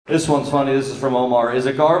This one's funny. This is from Omar. Is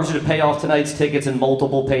it garbage to pay off tonight's tickets in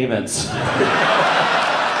multiple payments? Trying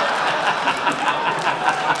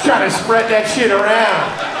to spread that shit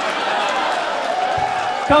around.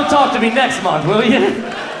 Come talk to me next month, will you?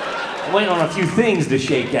 I'm waiting on a few things to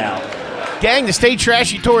shake out. Gang, the Stay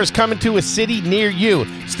Trashy Tour is coming to a city near you.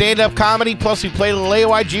 Stand-up comedy, plus we play a little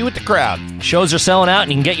AYG with the crowd. Shows are selling out,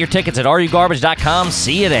 and you can get your tickets at rugarbage.com.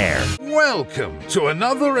 See you there. Welcome to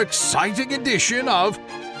another exciting edition of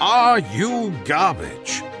Are You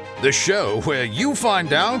Garbage? The show where you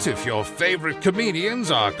find out if your favorite comedians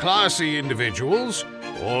are classy individuals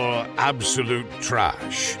or absolute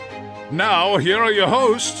trash. Now, here are your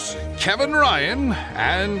hosts, Kevin Ryan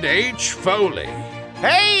and H. Foley.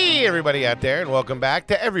 Hey, everybody out there, and welcome back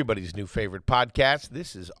to everybody's new favorite podcast.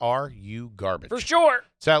 This is Are You Garbage? For sure.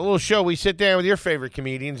 It's that little show we sit down with your favorite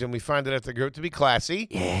comedians, and we find out if they're good to be classy,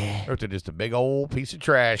 or if they're just a big old piece of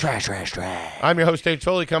trash. Trash. I'm your host, H.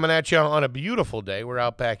 Foley, coming at you on a beautiful day. We're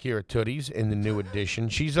out back here at Tootie's in the new edition.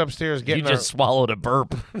 She's upstairs getting You just swallowed a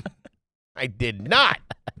burp. I did not.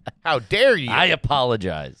 How dare you? I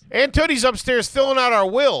apologize. And Tootie's upstairs filling out our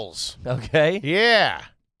wills. Okay. Yeah.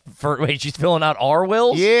 Wait, she's filling out our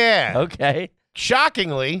wills? Yeah. Okay.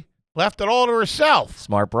 Shockingly, left it all to herself.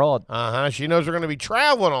 Smart broad. She knows we're going to be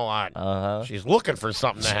traveling a lot. She's looking for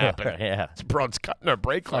something to happen. Yeah. This broad's cutting her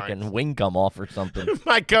brake lines. Fucking wing come off or something.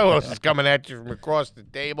 My co-host is coming at you from across the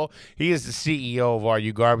table. He is the CEO of Are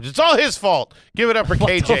You Garbage. It's all his fault. Give it up for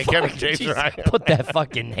KJ, Kevin James Ryan. Put that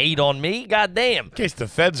fucking hate on me. Goddamn. In case the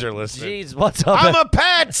feds are listening. Jeez, what's up? I'm a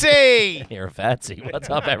patsy. You're a fatsy. What's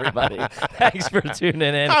up, everybody? Thanks for tuning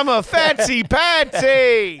in. I'm a fatsy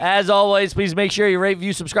patsy. As always, please make sure you rate,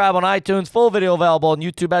 view, subscribe on iTunes. Full video available on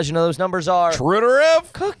YouTube. As you know, those numbers are Twitter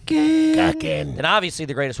F. Cooking. And obviously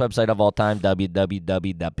the greatest website of all time,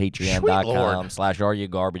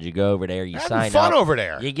 www.patreon.com/areyouGarbage. You go over there, you sign up. Fun over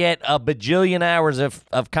there. You get a bajillion hours of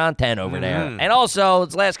content over there. And also,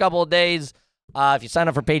 it's the last couple of days, if you sign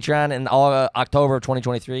up for Patreon in October of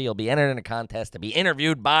 2023, you'll be entered in a contest to be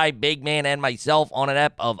interviewed by Big Man and myself on an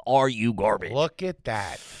ep of Are You Garbage? Look at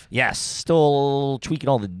that. Yes, still tweaking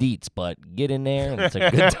all the deets, but get in there and it's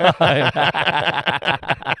a good time.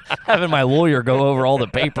 Having my lawyer go over all the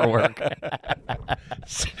paperwork.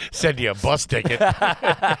 Send you a bus ticket.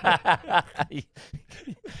 You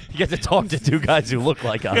get to talk to two guys who look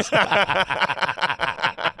like us.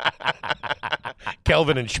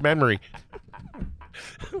 Kelvin and Schmemery.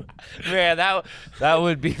 Man, that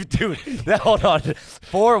would be, dude. Hold on,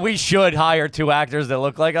 we should hire two actors that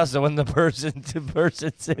look like us. So when the person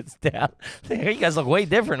sits down, you guys look way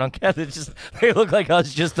different on camera. They look like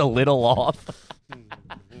us, just a little off.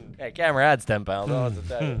 Hey, camera adds 10 pounds. I don't know what to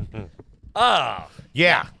tell you. Oh,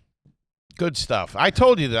 yeah, good stuff. I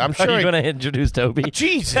told you that. I'm sure. Are you going to introduce Toby?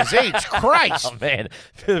 Jesus H. Christ. Oh man,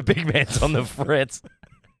 the big man's on the fritz.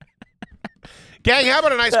 Gang, how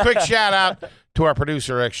about a nice quick shout out to our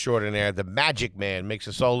producer extraordinaire, the Magic Man. Makes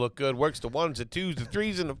us all look good. Works the ones, the twos, the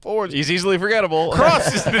threes, and the fours. He's easily forgettable.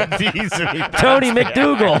 Crosses the D's. Tony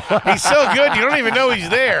McDougal. He's so good, you don't even know he's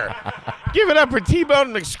there. Give it up for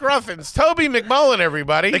T-Bone McScruffins. Toby McMullen,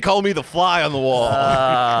 everybody. They call me the fly on the wall.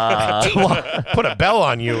 Put a bell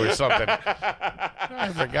on you or something.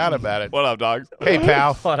 I forgot about it. What up, dogs? Hey,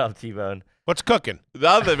 pal. What up, T-Bone? What's cooking?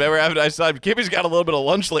 Nothing. Remember, having a nice time. Kippy's got a little bit of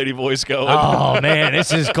lunch lady voice going. Oh, man,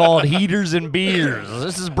 this is called Heaters and Beers.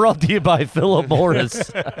 This is brought to you by Philip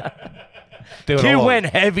Morris. Q went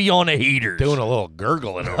heavy on the heaters. Doing a little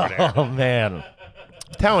gurgling over there. Oh, man. I'm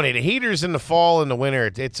telling you, the heaters in the fall and the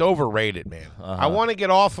winter, it's overrated, man. I want to get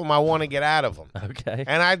off them. I want to get out of them. Okay.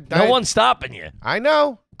 And no one's stopping you. I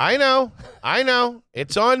know.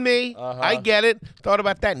 It's on me. I get it. Thought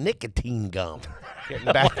about that nicotine gum.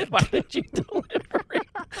 Getting back. Why did you deliver it?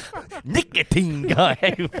 Nicotine gum.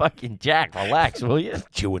 Hey, fucking Jack, relax, will you?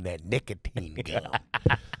 Chewing that nicotine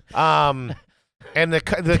gum. And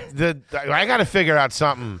the I got to figure out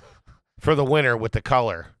something for the winter with the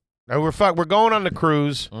color. Now we're going on the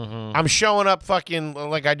cruise. I'm showing up fucking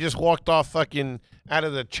like I just walked off fucking out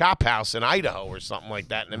of the chop house in Idaho or something like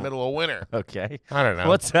that in the middle of winter. Okay. I don't know.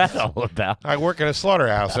 What's that all about? I work in a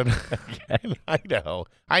slaughterhouse in Idaho.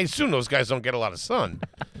 I assume those guys don't get a lot of sun.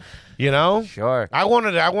 You know? Sure. I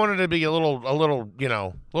wanted to be a little, you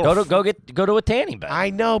know. Go to a tanning bed. I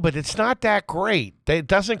know, but it's not that great. It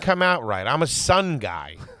doesn't come out right. I'm a sun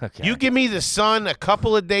guy. Okay. You give me the sun a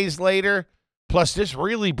couple of days later, plus this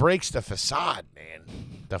really breaks the facade, man.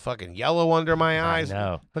 The fucking yellow under my eyes. I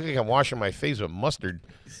know. Look like I'm washing my face with mustard.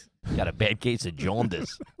 Got a bad case of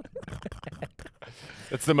jaundice.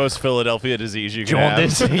 That's the most Philadelphia disease you can have.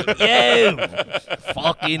 Jaundice. Yeah.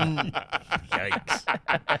 Fucking yikes.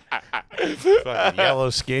 Fucking yellow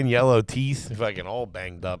skin, yellow teeth, fucking all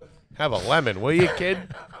banged up. Have a lemon, will you, kid?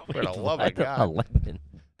 For the love of A God. lemon.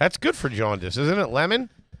 That's good for jaundice, isn't it? Lemon?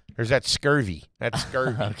 Or is that scurvy? That's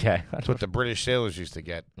scurvy. Okay. That's what the British sailors used to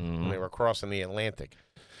get when they were crossing the Atlantic.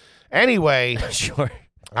 Anyway, Sure.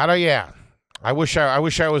 I wish I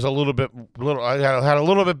was I had a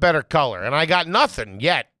little bit better color, and I got nothing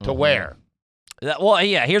yet to wear. Well,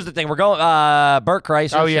 yeah. Here's the thing. We're going. Bert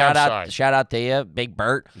Kreischer. Oh, yeah, I'm sorry. Shout out to you, Big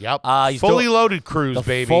Bert. Yep. He's Fully doing loaded cruise, the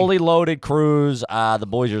baby. fully loaded cruise. The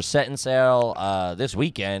boys are setting sail this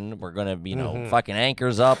weekend. We're gonna, fucking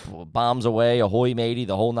anchors up, bombs away, ahoy matey,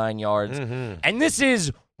 the whole 9 yards. And this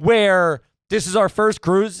is where. This is our first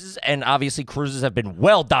cruise, and obviously cruises have been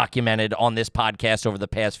well documented on this podcast over the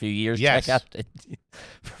past few years. Yes. Check out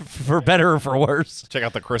for better or for worse. Check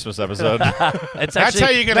out the Christmas episode. That's How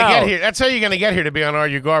you're gonna get here. That's how you're gonna get here to be on Are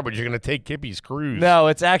You Garbage. You're gonna take Kippy's cruise. No,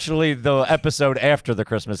 it's actually the episode after the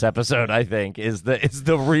Christmas episode. I think is the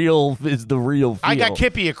real feel. I got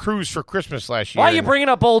Kippy a cruise for Christmas last year. Why are you bringing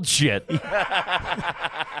up old shit?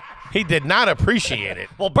 He did not appreciate it.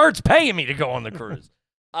 Well, Bert's paying me to go on the cruise.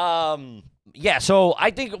 Yeah, so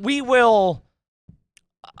I think we will.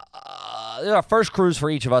 Our first cruise for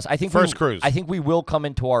each of us. I think cruise. I think we will come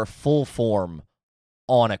into our full form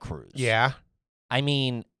on a cruise. Yeah. I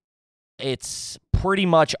mean, it's pretty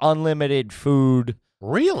much unlimited food.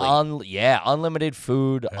 Really? Yeah, unlimited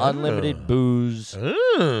food, unlimited booze.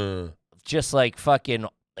 Just like fucking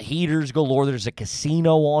heaters galore. There's a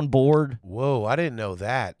casino on board. Whoa, I didn't know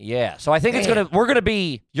that. Yeah, so I think we're gonna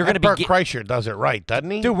be. You're gonna be. Bert Kreischer does it right, doesn't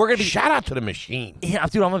he? Dude, we're gonna be. Shout out to the machine. Yeah,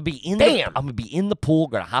 dude, I'm gonna be in. I'm gonna be in the pool.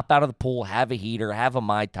 Gonna hop out of the pool, have a heater, have a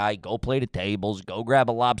Mai Tai, go play the tables, go grab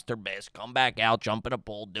a lobster bisque, come back out, jump in a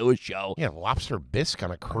pool, do a show. Yeah, lobster bisque on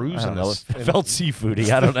a cruise. I don't know. It felt seafoody.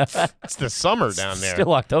 I don't know. It's the summer down there.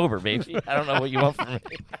 Still October, baby. I don't know what you want from me.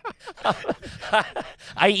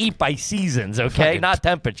 I eat by seasons, okay, not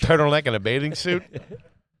temperature. Turtleneck and a bathing suit.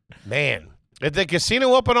 Man, is the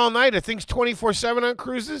casino open all night? I think it's 24/7 on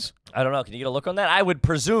cruises. I don't know. Can you get a look on that? I would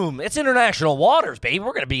presume it's international waters, baby.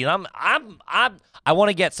 We're gonna be. I want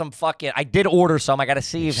to get some fucking. I did order some. I got to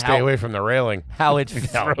see Stay away from the railing. how it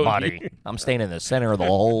felt, buddy. I'm staying in the center of the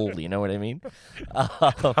hole. You know what I mean? A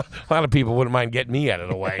lot of people wouldn't mind getting me out of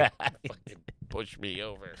the way. Push me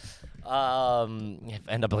over.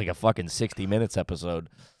 End up like a fucking 60 Minutes episode.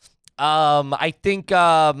 I think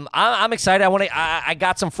I'm excited. I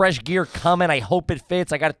got some fresh gear coming. I hope it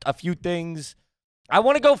fits. I got a few things. I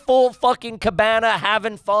want to go full fucking Cabana,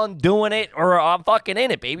 having fun, doing it, or I'm fucking in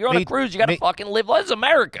it, baby. You're on a cruise. You got to fucking live. This is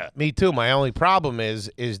America. Me too. My only problem is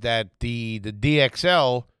that the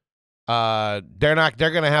DXL, they're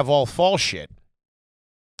gonna have all fall shit.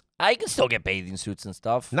 I can still get bathing suits and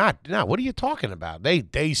stuff. What are you talking about?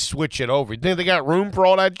 They switch it over. You think they got room for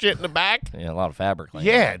all that shit in the back? Yeah, a lot of fabric. Like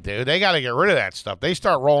Yeah, dude. They got to get rid of that stuff. They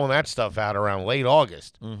start rolling that stuff out around late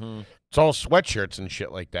August. Mm-hmm. It's all sweatshirts and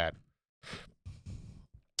shit like that.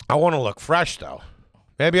 I want to look fresh, though.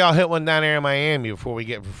 Maybe I'll hit one down there in Miami before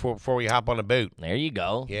we hop on the boat. There you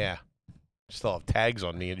go. Yeah. Still have tags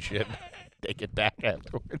on me and shit. Take it back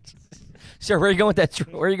afterwards. Sir, where are you going with that?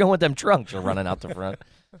 Where are you going with them trunks? You're running out the front.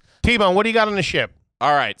 T-Bone, what do you got on the ship?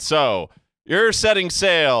 All right, so you're setting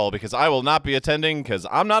sail because I will not be attending because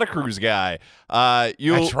I'm not a cruise guy.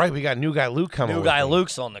 That's right. We got new guy Luke coming. New guy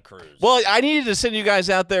Luke's on the cruise. Well, I needed to send you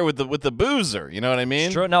guys out there with the boozer. You know what I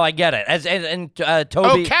mean? True. No, I get it. And Toby.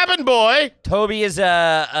 Oh, cabin boy. Toby is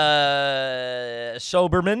a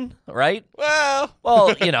soberman, right?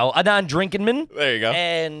 Well, a non-drinking man. There you go.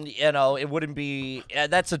 And it wouldn't be.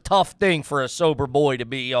 That's a tough thing for a sober boy to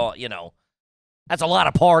be. That's a lot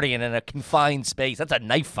of partying in a confined space. That's a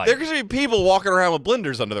knife fight. There's going to be people walking around with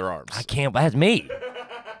blenders under their arms. I can't. That's me.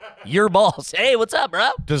 Your boss. Hey, what's up, bro?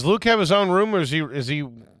 Does Luke have his own room, or is he?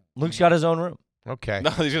 Luke's got his own room. Okay. No,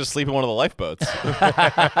 he's going to sleep in one of the lifeboats.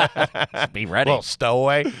 Be ready. Well,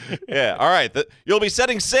 stowaway. Yeah. All right. You'll be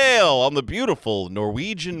setting sail on the beautiful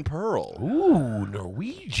Norwegian Pearl. Ooh,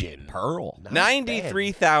 Norwegian Pearl.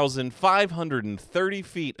 93,530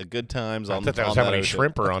 feet of good times on the I thought that was how many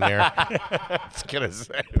shrimper on there. I was going to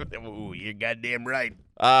say, ooh, you're goddamn right.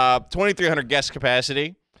 2,300 guest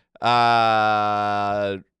capacity.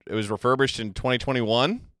 It was refurbished in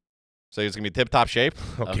 2021. So it's going to be tip-top shape.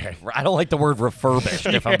 Okay. I don't like the word refurbished,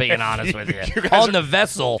 if I'm being honest with you. The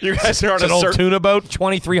vessel. You guys are on an old tuna boat?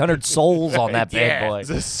 2,300 souls on that bad boy. It's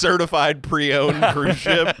a certified pre-owned cruise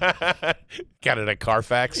ship. Got it at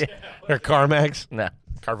Carfax? Or CarMax? No.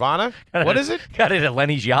 Carvana? What is it? Got it at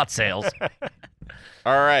Lenny's Yacht Sales.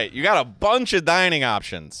 All right, you got a bunch of dining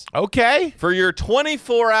options Okay. for your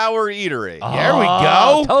 24-hour eatery. There we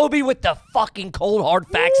go. Toby with the fucking cold hard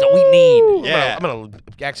facts that we need. Yeah. I'm gonna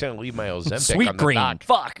accidentally leave my Ozempic Sweet on the green. dock.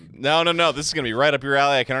 Fuck. No. This is going to be right up your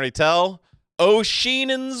alley. I can already tell.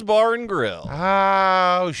 O'Sheenan's Bar and Grill.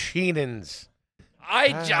 Oh, Sheenan's.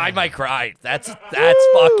 I might cry. That's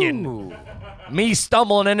fucking me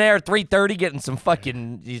stumbling in there at 3:30 getting some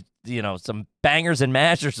fucking some bangers and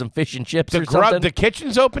mash or some fish and chips or something. The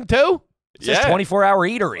kitchen's open too? It says 24-hour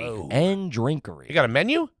eatery and drinkery. You got a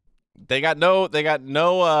menu? They got no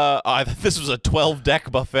I thought this was a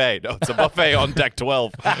 12-deck buffet. No, it's a buffet on deck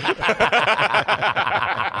 12.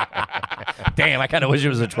 Damn, I kind of wish it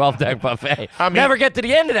was a 12-deck buffet. mean- Never get to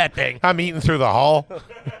the end of that thing. I'm eating through the hall.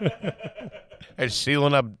 They're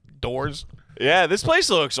sealing up doors. Yeah, this place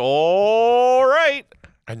looks all right.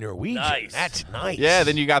 A Norwegian. Nice. That's nice. Yeah,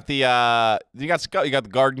 then you got the the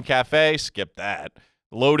Garden Cafe. Skip that.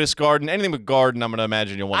 Lotus Garden. Anything with garden, I'm gonna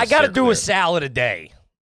imagine you'll want. I got to sit do clear. a salad a day.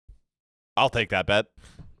 I'll take that bet.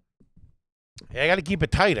 I got to keep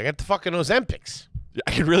it tight. I got the fucking Ozempics.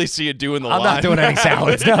 I can really see you doing the I'm line. not doing any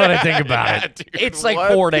salads now that I think about Yeah, it. dude, It's like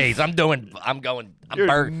what? 4 days. I'm doing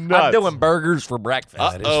You're nuts. doing burgers for breakfast.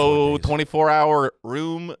 That is 4 Uh-oh, days. 24-hour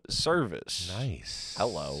room service. Nice.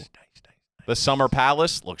 Hello. Nice. The Summer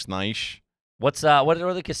Palace looks nice. What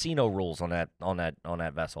are the casino rules on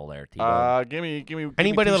that vessel there, T-Bone? Give me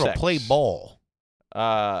Anybody 2 that'll secs. play ball.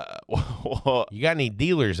 Well, You got any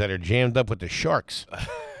dealers that are jammed up with the sharks?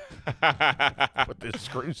 Put the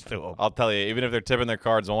screws to them. I'll tell you, even if they're tipping their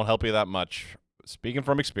cards, it won't help you that much. Speaking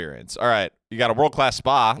from experience. All right, you got a world-class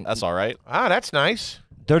spa. That's all right. Ah, that's nice.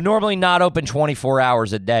 They're normally not open 24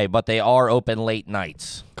 hours a day, but they are open late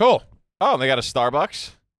nights. Cool. Oh, and they got a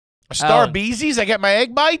Starbucks. Star Oh. Beezies. I get my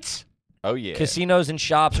egg bites. Oh yeah. Casinos and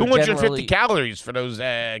shops are 250 generally... calories for those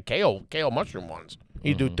kale mushroom ones.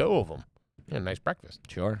 You do 2 of them. Yeah, nice breakfast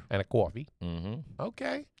Sure. and a coffee. Mm-hmm.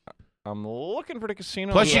 Okay. I'm looking for the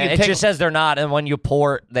casino. Plus, you Yeah, can it take- just says they're not, and when you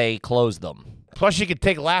port, they close them. Plus, you could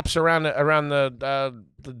take laps around the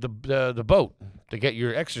boat to get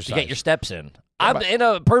your exercise. To get your steps in. Yeah, I'm in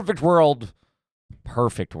a perfect world.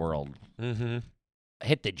 Mm-hmm.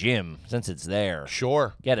 Hit the gym since it's there.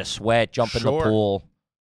 Sure. Get a sweat, jump in the Sure. pool.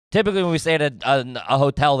 Typically, when we stay at a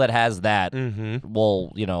hotel that has that, Mm-hmm.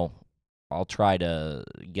 we'll, I'll try to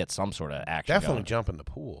get some sort of action Definitely going. jump in the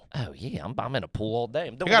pool. Oh, yeah, I'm in a pool all day.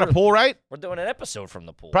 You got a pool, right? We're doing an episode from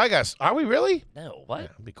the pool. Probably got. Are we really? No, what? Yeah,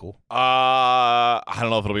 that'd be cool. I don't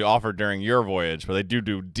know if it'll be offered during your voyage, but they do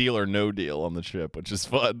deal or no deal on the ship, which is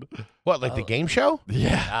fun. What, like the game show?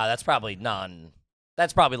 Yeah. That's probably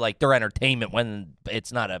That's probably like their entertainment when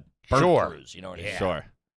it's not a bird Sure. cruise. You know what I mean? Yeah. Sure.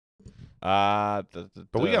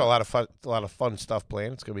 But we got a lot of fun stuff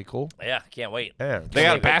planned. It's gonna be cool. Yeah, can't wait. Yeah. They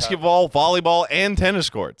got basketball, volleyball, and tennis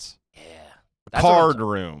courts. Yeah. That's what Card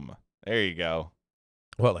room. There you go.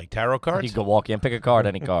 What, like tarot You cards? can go walk in, pick a card,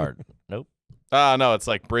 any card. Nope. No, it's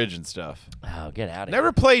like bridge and stuff. Oh, get out of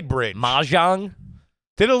Never played bridge. here. Mahjong.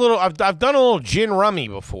 Did a little. I've done a little gin rummy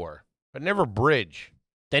before, but never bridge.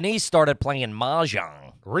 Denise started playing Mahjong.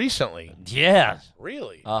 Recently. Yeah.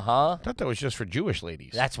 Really? Uh-huh. I thought that was just for Jewish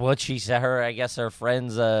ladies. That's what she said. I guess her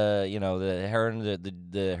friends, her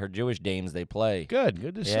and her Jewish dames, they play. good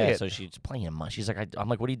to see Yeah, it. so she's playing She's like, I'm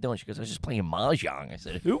like, what are you doing? She goes, I was just playing Mahjong. I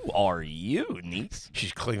said, who are you, niece?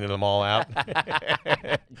 She's cleaning them all out.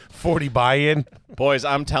 40 buy-in. Boys,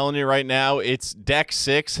 I'm telling you right now, it's deck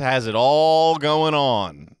 6 has it all going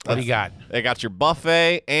on. What do you got? They got your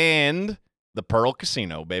buffet and the Pearl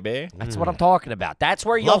Casino, baby. That's what I'm talking about. That's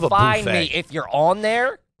where Love you'll a find buffet. me. If you're on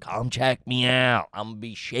there, come check me out. I'm going to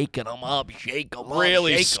be shaking them up, shake them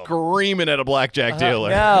Really up, shake 'em. screaming at a blackjack dealer.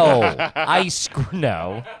 No.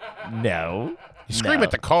 No. You scream No.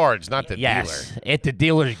 at the cards, not the Yes. dealer. If the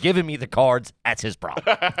dealer's giving me the cards, that's his problem.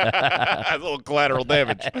 A little collateral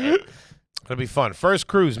damage. It'll be fun. First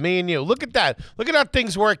cruise, me and you. Look at that. Look at how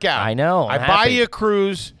things work out. I know. I I'm buy happy. you a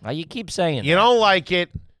cruise. Now you keep saying You that. don't like it.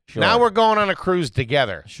 Sure. Now we're going on a cruise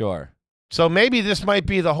together. Sure. So maybe this might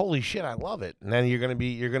be the holy shit. I love it. And then you're gonna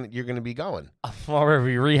be going. While we're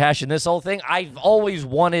rehashing this whole thing, I've always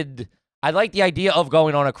wanted. I like the idea of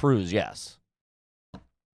going on a cruise. Yes.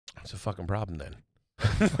 That's a fucking problem then.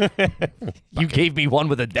 You gave me one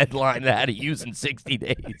with a deadline that I had to use in 60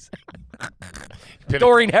 days.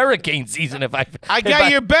 During hurricane season, if I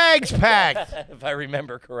got your bags packed. if I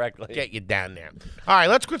remember correctly. Get you down there. All right,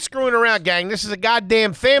 let's quit screwing around, gang. This is a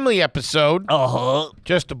goddamn family episode. Uh-huh.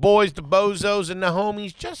 Just the boys, the bozos, and the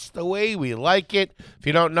homies, just the way we like it. If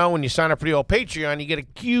you don't know, when you sign up for the old Patreon, you get a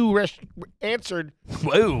Q answered.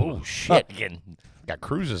 Whoa, shit. Again. Got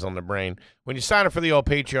cruises on the brain. When you sign up for the old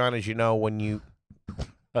Patreon, as you know, when you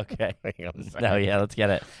Okay. No, yeah, let's get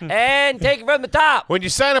it. And take it from the top. When you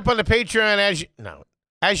sign up on the Patreon,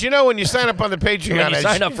 as you know, when you sign up on the Patreon, When you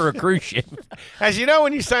sign up for a cruise ship. as you know,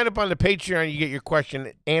 when you sign up on the Patreon, you get your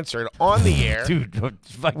question answered on the air. Dude,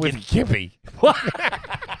 fucking with Kippy. What?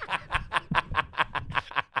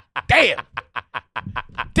 Damn.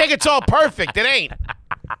 Think it's all perfect. It ain't.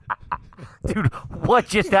 Dude, what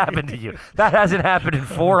just happened to you? That hasn't happened in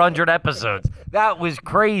 400 episodes. That was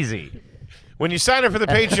crazy. When you sign up for the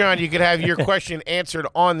Patreon, you can have your question answered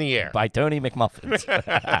on the air. By Tony McMuffins.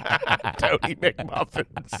 Tony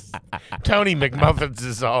McMuffins. Tony McMuffins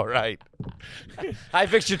is all right. I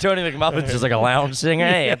picture Tony McMuffins as like a lounge singer.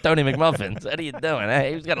 Hey, I'm Tony McMuffins. What are you doing?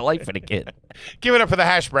 Hey, he's got a life for the kid. Give it up for the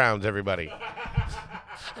Hash Browns, everybody.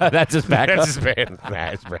 That's his backup. That's his band, the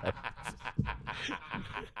Hash Browns.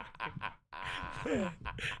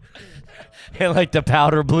 And like the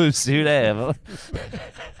powder blue suit I have.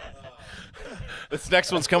 This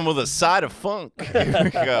next one's coming with a side of funk.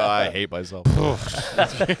 Oh, I hate myself.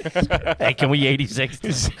 Hey, can we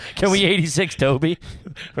 86? Can we 86, Toby?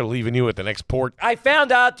 We're leaving you at the next port. I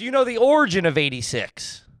found out, do you know the origin of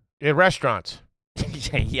 86? In restaurants.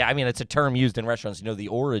 Yeah, I mean, it's a term used in restaurants. You know the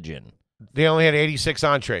origin. They only had 86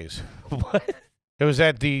 entrees. What? It was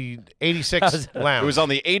at the 86th lounge. It was on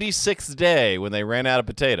the 86th day when they ran out of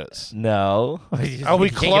potatoes. No. Are we You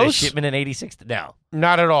can't get a close? shipment in 86? No.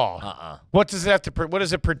 Not at all. Uh-uh. What does it have to? What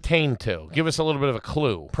does it pertain to? Give us a little bit of a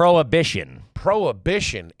clue. Prohibition.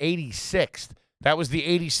 Prohibition, 86th. That was the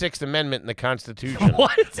 86th Amendment in the Constitution.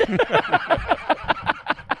 What?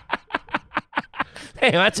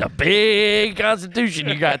 Hey, that's a big constitution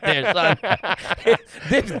you got there, son.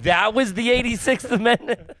 That was the 86th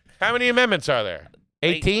Amendment? How many amendments are there?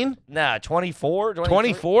 18? Nah, 24?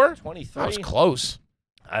 24? 23? That was close.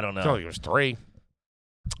 I don't I know. thought it was 3.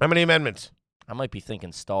 How many amendments? I might be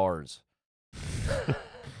thinking stars.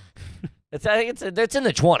 I think it's in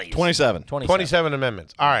the 20s. 27. 27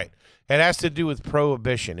 amendments. All right. It has to do with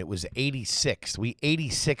prohibition. It was 86th. We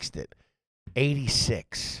 86'd it.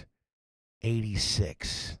 86.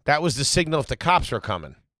 86. That was the signal if the cops were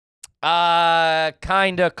coming.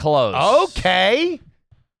 Kind of close. Okay.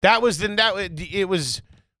 That was what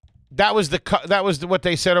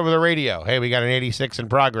they said over the radio. Hey, we got an 86 in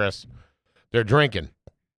progress. They're drinking.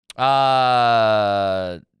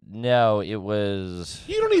 No, it was.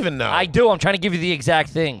 You don't even know. I do. I'm trying to give you the exact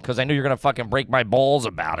thing because I knew you're gonna fucking break my balls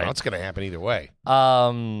about Well, it. it's gonna happen either way.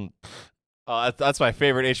 That's my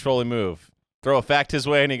favorite H. Foley move. Throw a fact his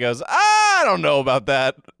way, and he goes, I don't know about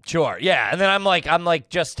that. Sure, yeah. And then I'm like,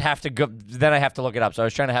 just have to go. Then I have to look it up. So I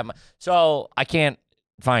was trying to have so I can't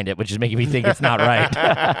find it, which is making me think it's not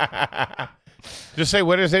right. Just say,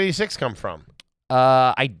 where does 86 come from?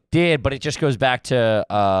 I did, but it just goes back to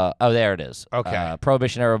oh, there it is. Okay.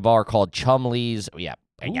 Prohibition era bar called Chumley's. Yeah,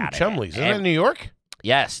 I got it. Chumley's. Isn't that in New York?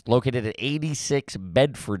 Yes, located at 86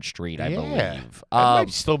 Bedford Street, I believe. That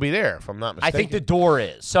might still be there, if I'm not mistaken. I think the door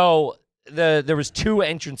is. So there was 2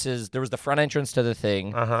 entrances. There was the front entrance to the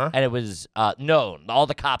thing, Uh-huh. and it was known. All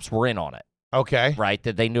the cops were in on it, Okay. right?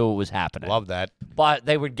 That they knew it was happening. Love that. But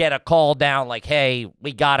they would get a call down like, hey,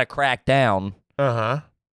 we got to crack down. Uh-huh.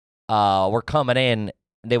 We're coming in.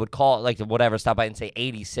 They would call it like whatever, stop by and say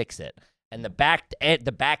 86 it. And the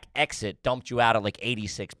back exit dumped you out at like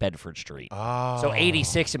 86 Bedford Street. Oh. So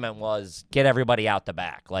 86 meant was get everybody out the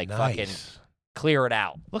back. Like fucking clear it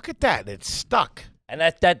out. Look at that. It's stuck. And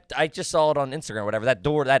that I just saw it on Instagram or whatever. That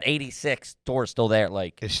door, that 86 door is still there.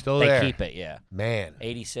 Like It's still they there. keep it, yeah. Man.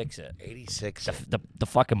 86 it. 86. The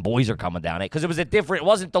fucking boys are coming down it. Because it was it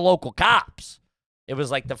wasn't the local cops. It was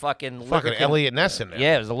like the fucking Elliot Ness in there.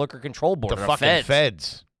 Yeah, it was the liquor control board. The fucking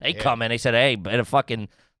feds. They come in. They said, "Hey, but the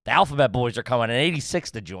Alphabet Boys are coming." And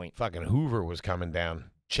 86 the joint. Fucking Hoover was coming down.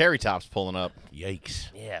 Cherry Top's pulling up. Yikes.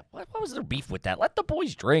 Yeah. What was their beef with that? Let the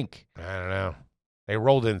boys drink. I don't know. They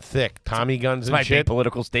rolled in thick. Tommy guns This and might be a shit.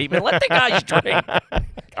 political statement. Let the guys drink.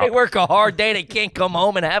 They work a hard day. They can't come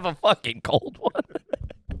home and have a fucking cold one.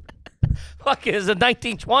 Fucking, it's the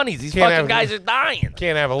 1920s. These fucking guys are dying.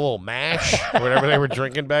 Can't have a little mash, whatever they were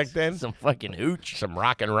drinking back then. Some fucking hooch. Some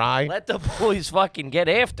rock and rye. Let the boys fucking get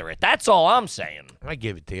after it. That's all I'm saying. I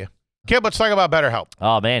give it to you. Kip, let's talk about BetterHelp.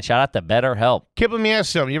 Oh, man. Shout out to BetterHelp. Kip, let me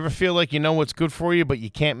ask you something. You ever feel like you know what's good for you, but you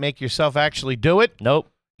can't make yourself actually do it? Nope.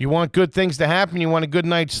 You want good things to happen. You want a good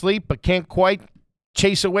night's sleep, but can't quite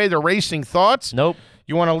chase away the racing thoughts? Nope.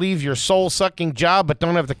 You want to leave your soul-sucking job, but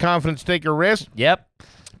don't have the confidence to take a risk? Yep.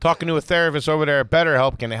 Talking to a therapist over there at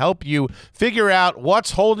BetterHelp can help you figure out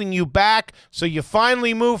what's holding you back so you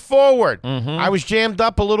finally move forward. I was jammed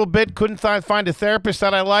up a little bit, couldn't find a therapist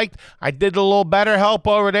that I liked. I did a little BetterHelp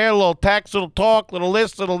over there, a little text, little talk, little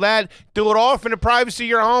this, little that. Do it all from the privacy of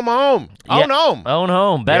your home. Own home. Own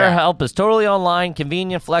home. BetterHelp is totally online,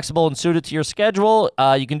 convenient, flexible, and suited to your schedule.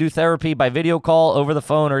 You can do therapy by video call, over the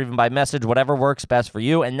phone, or even by message, whatever works best for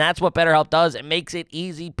you. And that's what BetterHelp does. It makes it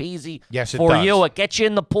easy peasy for you. It gets you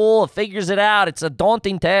in the pool. It figures it out. It's a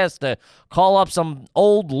daunting task to call up some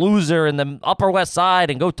old loser in the Upper West Side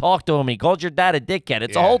and go talk to him. He calls your dad a dickhead.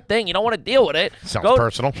 It's a whole thing. You don't want to deal with it. Sounds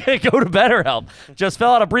personal. Go to BetterHelp. Just fill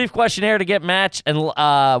out a brief questionnaire to get matched and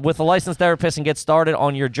with a licensed therapist and get started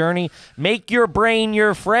on your journey. Make your brain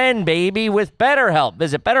your friend, baby, with BetterHelp.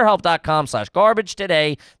 Visit BetterHelp.com/garbage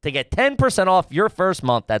today to get 10% off your first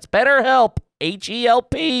month. That's BetterHelp,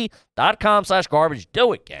 HELP.com/garbage.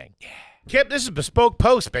 Do it, gang. Kip, this is Bespoke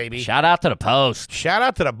Post, baby. Shout out to the Post. Shout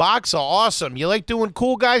out to the box of awesome. You like doing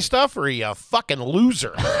cool guy stuff, or are you a fucking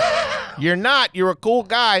loser? You're not. You're a cool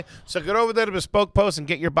guy. So get over there to Bespoke Post and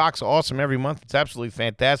get your box of awesome every month. It's absolutely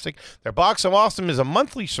fantastic. Their box of awesome is a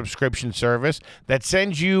monthly subscription service that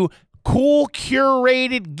sends you cool,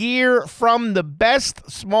 curated gear from the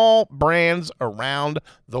best small brands around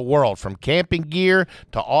the world, from camping gear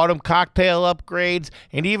to autumn cocktail upgrades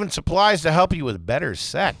and even supplies to help you with better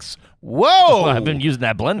sex. Whoa! I've been using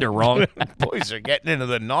that blender wrong. Boys are getting into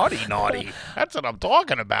the naughty. That's what I'm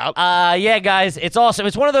talking about. Yeah, guys, it's awesome.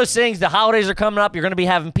 It's one of those things. The holidays are coming up. You're going to be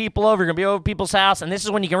having people over. You're going to be over people's house, and this is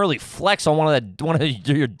when you can really flex on one of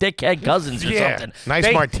your dickhead cousins or something.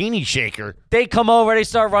 Nice martini shaker. They come over. They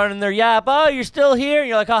start running their yap. Oh, you're still here? And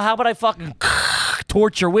you're like, oh, how about I fucking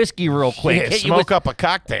torch your whiskey real quick? Yeah, smoke up a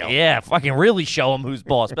cocktail. Yeah, fucking really show them who's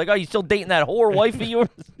boss. Like, oh, you still dating that whore wife of yours?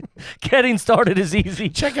 Getting started is easy.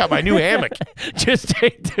 Check out my new hammock. Just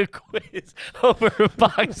take the quiz over at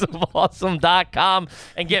boxofawesome.com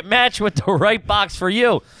and get matched with the right box for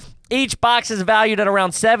you. Each box is valued at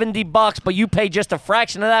around $70, but you pay just a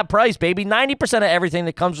fraction of that price, baby. 90% of everything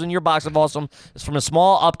that comes in your box of awesome is from a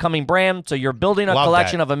small upcoming brand, so you're building a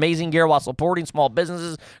collection of amazing gear while supporting small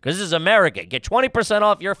businesses, because this is America. Get 20%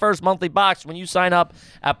 off your first monthly box when you sign up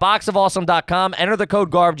at boxofawesome.com. Enter the code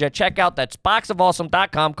GARBAGE at checkout. That's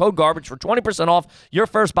boxofawesome.com, code GARBAGE for 20% off your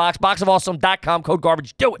first box. Boxofawesome.com, code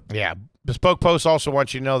GARBAGE. Do it. Yeah. Bespoke Post also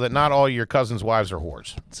wants you to know that not all your cousins' wives are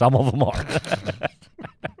whores. Some of them are.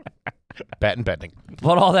 Batting, betting.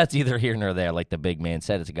 But all that's either here nor there. Like the big man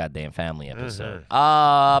said, it's a goddamn family episode.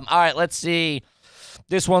 All right, let's see.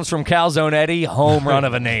 This one's from Calzone Eddie. Home run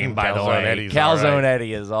of a name, by the way. Eddie's Calzone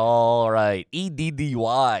Eddie is all right.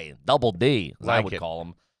 EDDY, double D, as I would call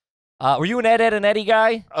him. Were you an Ed, and Eddie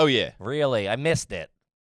guy? Oh, yeah. Really? I missed it.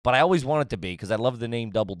 But I always wanted to be because I love the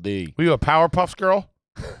name Double D. Were you a Powerpuffs girl?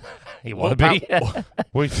 You want to be?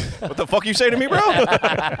 What the fuck you say to me, bro?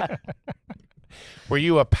 Were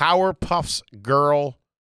you a Powerpuffs girl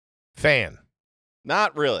fan?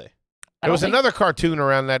 Not really. There was another cartoon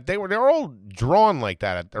around that. They were all drawn like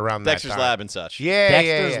that around Dexter's that time. Lab and such. Yeah,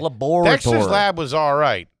 Dexter's Laboratory. Dexter's Lab was all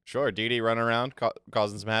right. Sure, Dee running around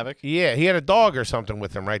causing some havoc. Yeah, he had a dog or something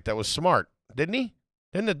with him, right? That was smart, didn't he?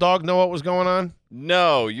 Didn't the dog know what was going on?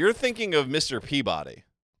 No, you're thinking of Mr. Peabody.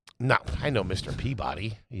 No, I know Mr.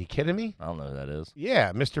 Peabody. Are you kidding me? I don't know who that is.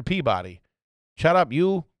 Yeah, Mr. Peabody. Shut up,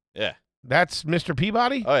 you. Yeah. That's Mr.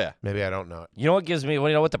 Peabody? Oh, yeah. Maybe I don't know it. You know what gives me? You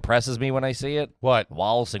know what depresses me when I see it? What?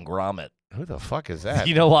 Wallace and Gromit. Who the fuck is that?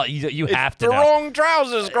 You know what? You have to the know. wrong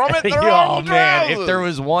trousers, Gromit. The wrong trousers. If there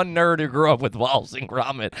was one nerd who grew up with Wallace and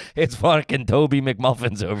Gromit, it's fucking Toby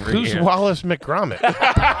McMuffins over Who's here. Wallace McGromit?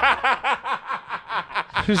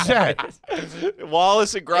 Who's that?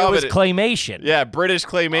 Wallace and Gromit. It was claymation. Yeah, British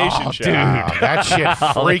claymation show. Dude, that shit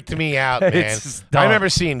freaked me out, man. It's dumb. I remember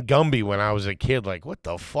seeing Gumby when I was a kid. Like, what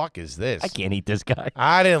the fuck is this? I can't eat this guy.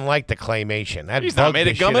 I didn't like the claymation. That He's not bugged made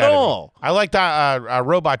the of gum shit at out of me. all. I liked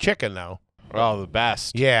Robot Chicken though. Oh, the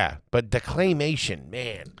best. Yeah, but the claymation,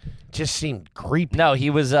 man, just seemed creepy. No, he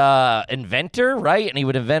was inventor, right? And he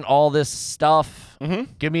would invent all this stuff.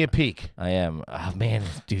 Mm-hmm. Give me a peek. I am. Oh, man,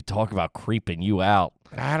 dude, talk about creeping you out.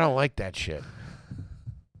 I don't like that shit.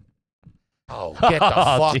 Oh, get the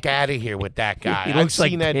fuck out of here with that guy. He I've looks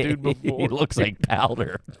seen like that dude before. He looks like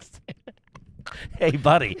powder. Hey,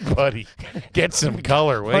 buddy. Buddy, get some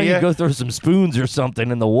color, will Why don't you you? go throw some spoons or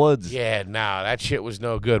something in the woods? Yeah, no, that shit was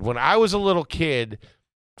no good. When I was a little kid,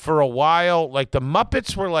 for a while, like the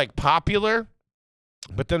Muppets were like popular,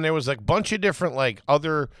 but then there was like a bunch of different like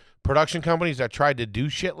other production companies that tried to do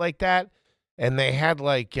shit like that, and they had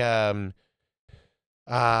like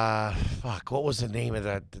fuck, what was the name of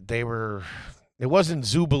that? They were It wasn't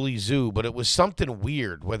Zoobly Zoo, but it was something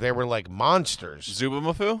weird where they were like monsters.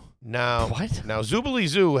 Zubamafu? No. What? No, Zoobly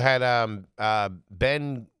Zoo had not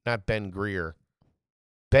Ben Greer.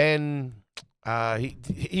 Ben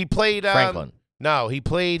he played Franklin. No, he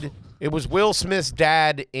played it was Will Smith's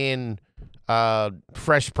dad in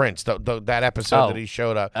Fresh Prince, that episode that he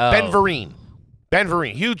showed up. Oh. Ben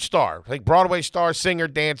Vereen, huge star, like Broadway star, singer,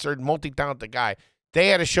 dancer, multi-talented guy. They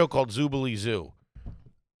had a show called Zoobly Zoo.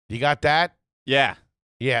 You got that? Yeah.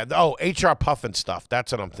 Yeah. Oh, HR Puffin stuff.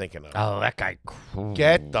 That's what I'm thinking of. Oh, that guy.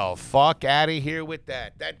 Get the fuck out of here with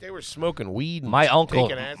that. They were smoking weed. And My uncle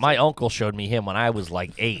taking acid. my uncle showed me him when I was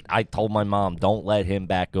like 8. I told my mom, don't let him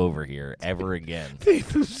back over here ever again. He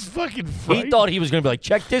was fucking He frightening. thought he was going to be like,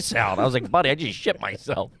 check this out. I was like, buddy, I just shit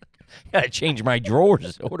myself. Gotta change my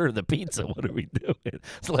drawers. Order the pizza. What are we doing?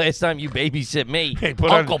 It's the last time you babysit me. Hey,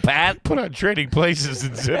 Uncle Pat. Put on Trading Places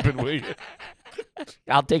and zipping, will you?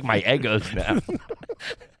 I'll take my Eggos now.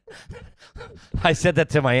 I said that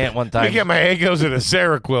to my aunt one Let time. me get my Eggos and a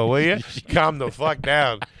Seroquel, will you? Calm the fuck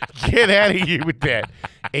down. Get out of here with that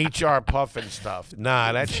HR Puffin stuff.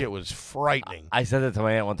 Nah, that shit was frightening. I said that to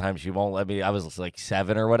my aunt one time. She won't let me. I was like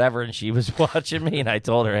 7 or whatever, and she was watching me, and I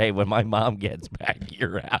told her, hey, when my mom gets back,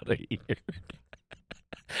 you're out of here.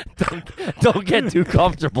 Don't get too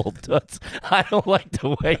comfortable, Toots. I don't like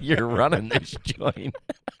the way you're running this joint.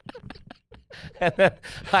 And then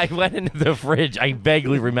I went into the fridge. I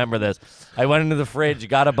vaguely remember this. I went into the fridge,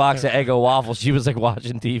 got a box of Eggo waffles. She was like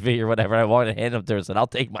watching TV or whatever. I wanted to hand them to her. I said, I'll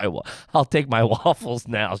take my waffles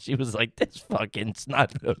now. She was like, this fucking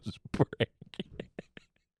snot-nosed prick.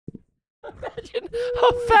 Imagine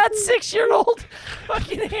a fat 6-year-old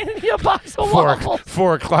fucking handing you a box of waffles.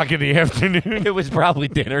 4 o'clock in the afternoon. It was probably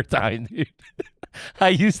dinner time, dude. I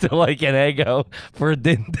used to like an Eggo for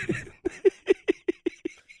dinner.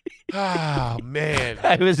 Oh, man.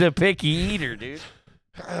 I was a picky eater, dude.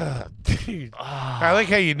 Dude. I like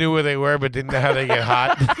how you knew where they were, but didn't know how they get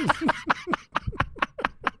hot.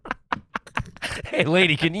 Hey,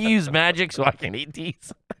 lady, can you use magic so I can eat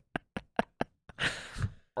these?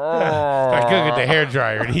 I could get the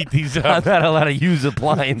hairdryer and heat these I'm up. not allowed to use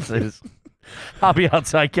appliances. I'll be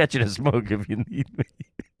outside catching a smoke if you need me.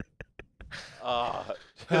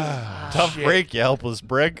 Tough shit. break, you helpless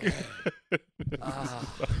brick.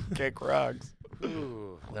 Kick rocks.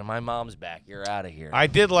 When my mom's back, you're out of here. I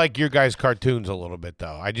did like your guys' cartoons a little bit,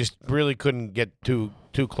 though. I just really couldn't get too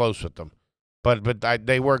close with them. But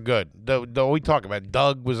they were good. The we talk about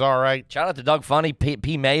Doug was all right. Shout out to Doug Funny,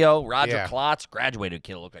 P. Mayo, Roger Yeah. Klotz. Graduated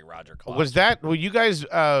kid looked like Roger Klotz. Were you guys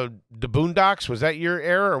the Boondocks? Was that your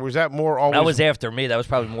era, or was that more always? That was after me. That was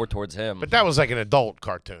probably more towards him. But that was like an adult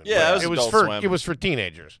cartoon. Yeah, Right? it was it was Adult for Swim. it was for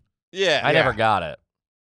teenagers. Yeah. I never got it.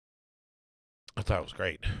 I thought it was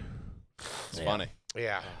great. It's funny.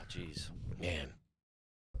 Yeah, Oh, jeez. man.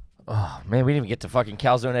 Oh, man, we didn't even get to fucking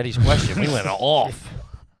Calzone Eddie's question. We went off.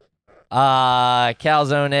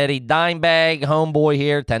 Calzone Eddie, dime bag, homeboy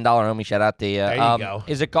here, $10 homie, shout out to you. There you go.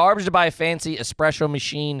 Is it garbage to buy a fancy espresso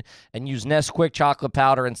machine and use Nesquik chocolate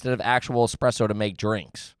powder instead of actual espresso to make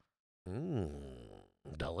drinks?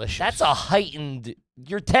 Delicious. That's a heightened.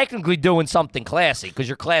 You're technically doing something classy because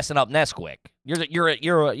you're classing up Nesquik.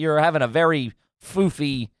 You're having a very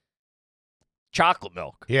foofy chocolate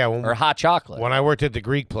milk yeah. or hot chocolate. When I worked at the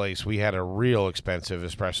Greek place, we had a real expensive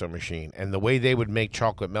espresso machine, and the way they would make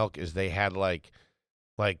chocolate milk is they had like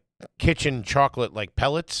kitchen chocolate like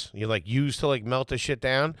pellets you like use to like melt the shit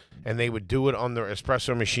down, and they would do it on their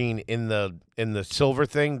espresso machine in the silver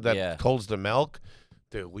thing that holds the milk.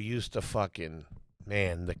 Dude, we used to fucking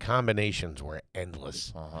the combinations were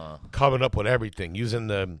endless. Coming up with everything using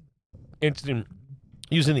the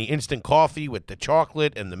instant coffee with the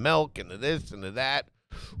chocolate and the milk and the this and the that.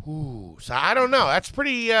 Ooh, so I don't know. That's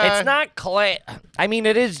pretty. It's not I mean,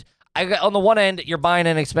 it is. On the one end, you're buying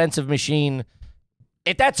an expensive machine.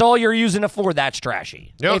 If that's all you're using it for, that's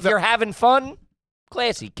trashy. You know, if you're having fun,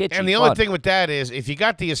 classy, kitschy, And the fun. only thing with that is, if you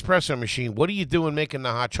got the espresso machine, what are you doing making the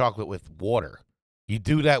hot chocolate with water? You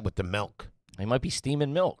do that with the milk. He might be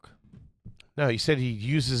steaming milk. No, he said he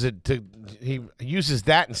uses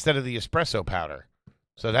that instead of the espresso powder.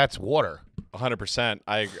 So that's water. 100%.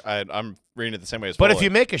 I'm reading it the same way as But Foley. if you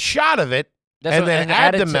make a shot of it That's and what- then you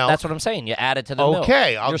add it the to- milk, That's what I'm saying. You add it to the milk.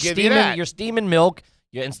 okay, I'll You're give steaming, you that. You're steaming milk.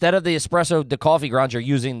 Instead of the espresso, the coffee grounds, you're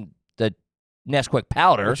using the Nesquik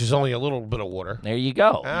powder. Which is only a little bit of water. There you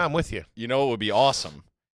go. I'm with you. You know what would be awesome?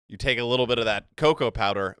 You take a little bit of that cocoa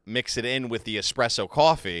powder, mix it in with the espresso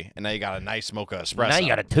coffee, and now you got a nice mocha espresso. Now you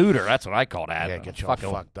got a tutor. That's what I call that. Yeah, get you all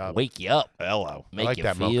fucking fucked up. Wake you up. Hello. Make like you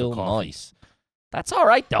that mocha feel coffee. nice. That's all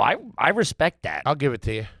right, though. I respect that. I'll give it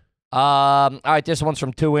to you. All right, this one's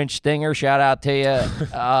from 2-Inch Stinger. Shout out to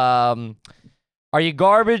you. Are you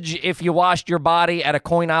garbage if you washed your body at a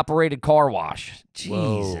coin-operated car wash?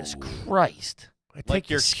 Jesus Christ. I take Like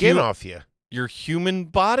your your skin cute- off you. Your human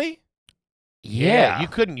body? Yeah. You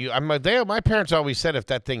couldn't. My parents always said if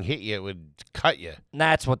that thing hit you, it would cut you.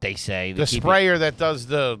 That's what they say. The sprayer that does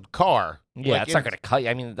the car. Yeah, like it's not going to cut you.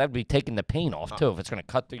 I mean, that'd be taking the paint off, too, if it's going to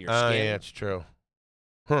cut through your Oh, skin. yeah, it's true.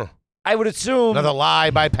 Huh. I would assume. Another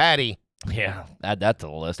lie by Patty Yeah, add that to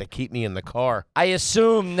the list. to keep me in the car. I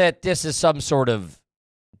assume that this is some sort of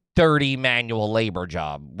dirty manual labor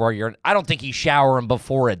job where I don't think he's showering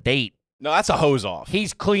before a date. No, that's a hose off.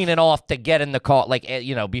 He's cleaning off to get in the car,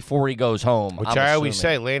 before he goes home. Which I'm I always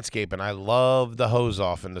assuming. say, landscaping. I love the hose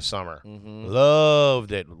off in the summer. Mhm.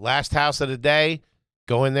 Loved it. Last house of the day,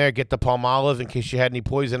 go in there, get the palm olive in case you had any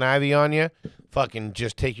poison ivy on you. Fucking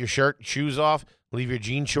just take your shirt, shoes off, leave your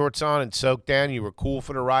jean shorts on, and soak down. You were cool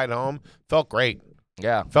for the ride home. Felt great.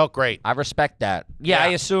 Yeah, Felt great. I respect that. Yeah, I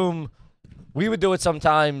assume we would do it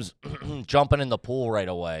sometimes, jumping in the pool right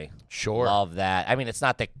away. Sure. Love that. I mean, it's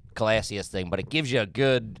not the classiest thing, but it gives you a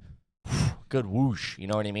good whoosh. You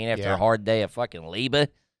know what I mean? After Yeah. a hard day of fucking labor.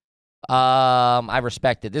 I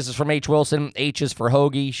respect it. This is from H. Wilson. H is for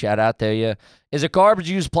Hoagie. Shout out to you. Is it garbage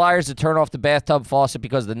to use pliers to turn off the bathtub faucet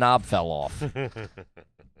because the knob fell off?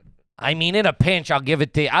 I mean, in a pinch, I'll give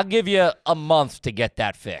it to you. I'll give you a month to get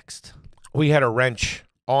that fixed. We had a wrench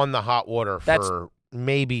on the hot water That's- for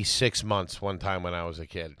maybe 6 months one time when I was a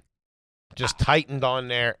kid. Just tightened on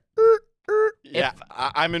there. Yeah,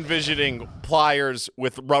 I'm envisioning pliers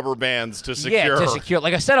with rubber bands to secure. Yeah, to secure.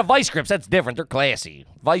 Like a set of vice grips, that's different. They're classy.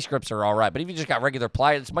 Vice grips are all right. But if you just got regular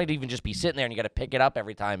pliers, this might even just be sitting there and you got to pick it up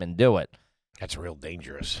every time and do it. That's real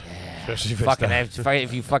dangerous. Especially if, Fucking, it's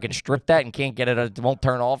if you fucking strip that and can't get it, it won't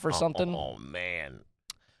turn off or something. Oh, man.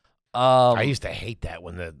 Um, I used to hate that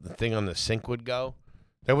when the thing on the sink would go.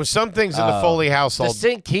 There was some things in the Foley the household.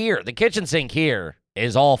 sink here, the kitchen sink here,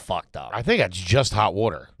 is all fucked up. I think that's just hot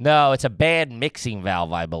water. No, it's a bad mixing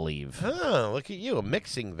valve, I believe. Oh, look at you, a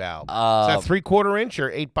mixing valve. Uh, Is that 3/4 inch or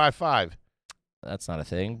 8x5? That's not a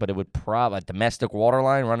thing, but it would probably a domestic water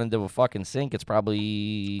line run into a fucking sink. It's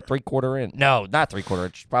probably 3/4 inch. No, not 3/4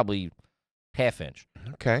 inch. Probably 1/2 inch.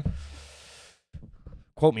 Okay.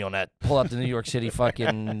 Quote me on that. Pull up the New York City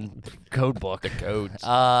fucking code book. The codes.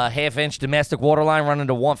 1/2 inch domestic water line run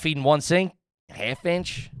into one feed in one sink. 1/2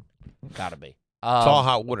 inch. Gotta be. It's all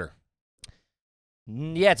hot water.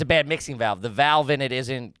 Yeah, it's a bad mixing valve. The valve in it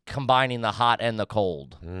isn't combining the hot and the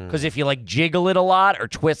cold. Because if you like jiggle it a lot or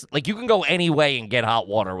twist, like you can go any way and get hot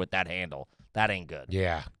water with that handle. That ain't good.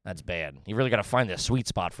 Yeah. That's bad. You really got to find the sweet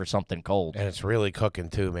spot for something cold. And it's really cooking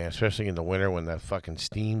too, man. Especially in the winter when the fucking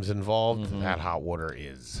steam's involved. Mm-hmm. That hot water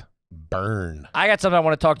is burn. I got something I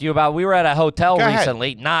want to talk to you about. We were at a hotel Go ahead.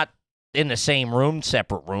 recently, not in the same room,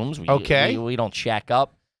 separate rooms. Okay. We don't shack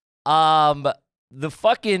up. The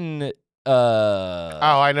fucking Oh,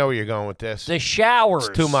 I know where you're going with this. the showers.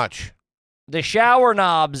 It's too much. The shower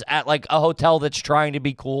knobs at like a hotel that's trying to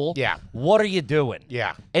be cool. Yeah. What are you doing?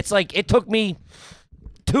 Yeah. It's like it took me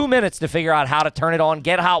 2 minutes to figure out how to turn it on,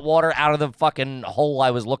 get hot water out of the fucking hole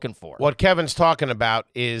I was looking for. What Kevin's talking about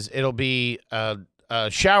is it'll be a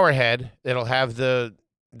shower head. It'll have the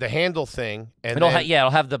handle thing, and It'll then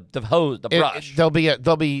it'll have the hose, the brush. there'll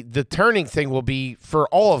be the turning thing will be for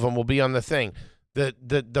all of them will be on the thing.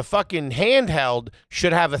 The fucking handheld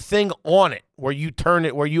should have a thing on it where you turn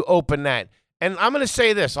it, where you open that. And I'm gonna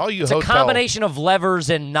say this: all you It's a hotel, combination of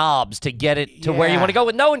levers and knobs to get it to where you Yeah. want to go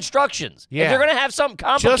with no instructions. Yeah. If you're going to have something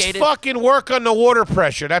just complicated, fucking work on the water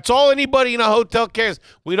pressure. That's all anybody in a hotel cares.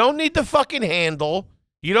 We don't need the fucking handle.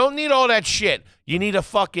 You don't need all that shit. You need a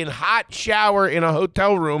fucking hot shower in a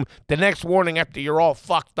hotel room the next morning after you're all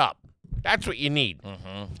fucked up. That's what you need.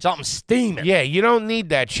 something steaming. Yeah, you don't need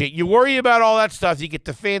that shit. You worry about all that stuff. You get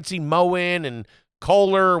the fancy Moen and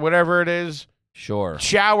Kohler, whatever it is, Sure.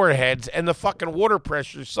 shower heads, and the fucking water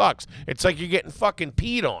pressure sucks. It's like you're getting fucking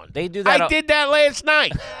peed on. They do that. I did that last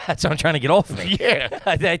night. That's what I'm trying to get off me. Yeah.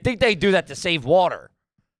 I think they do that to save water.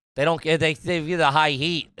 They don't. They give you the high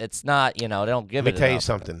heat. It's not. They don't give Let it. me tell you enough.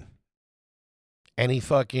 something. Any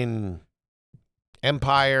fucking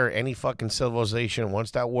empire, any fucking civilization,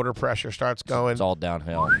 once that water pressure starts going It's all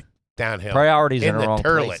downhill. downhill. Priorities in In the the wrong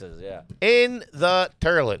turlet. places. Yeah. In the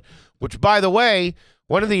turlet. Which, by the way,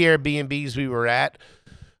 one of the Airbnbs we were at,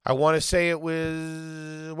 I want to say it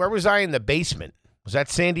was, where was I in the basement? Was that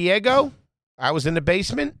San Diego? I was in the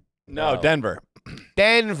basement? No, Denver.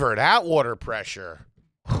 Denver, that water pressure.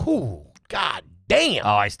 Whew, God damn. Oh,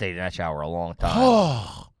 I stayed in that shower a long time.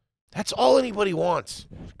 Oh, That's all anybody wants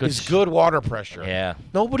Good is good water pressure. Yeah.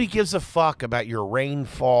 Nobody gives a fuck about your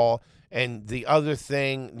rainfall and the other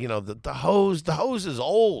thing. You know, the hose. The hose is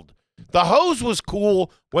old. The hose was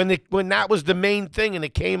cool when that was the main thing and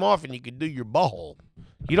it came off and you could do your butthole.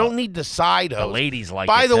 You don't need the side hose. The ladies like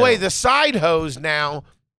By it, the too. way, the side hose now,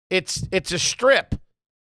 it's a strip.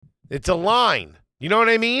 It's a line. You know what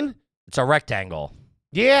I mean? It's a rectangle.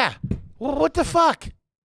 Yeah. Well, what the fuck?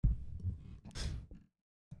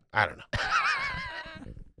 I don't know.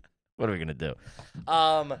 What are we gonna do?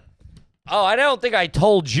 Oh, I don't think I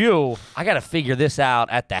told you. I gotta figure this out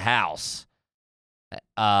at the house.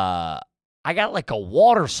 I got like a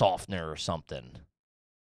water softener or something.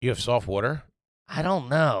 You have soft water? I don't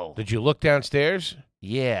know. Did you look downstairs?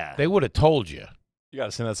 Yeah. They would have told you. You got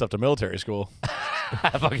to send that stuff to military school.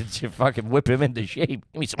 fucking whip him into shape.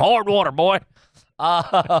 Give me some hard water, boy.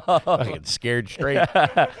 Fucking scared straight.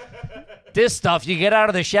 This stuff, you get out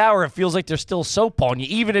of the shower, it feels like there's still soap on you,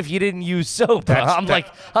 even if you didn't use soap. I'm like,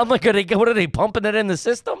 what are they pumping it in the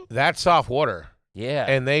system? That's soft water. Yeah.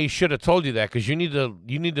 And they should have told you that because you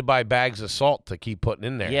need to buy bags of salt to keep putting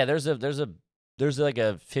in there. Yeah, there's like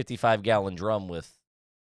a 55-gallon drum with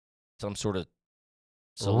some sort of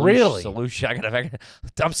solution.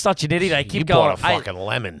 I'm such an idiot. I keep you going. bought a fucking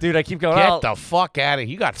lemon. Dude, I keep going. Get the fuck out of here.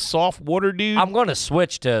 You got soft water, dude? I'm going to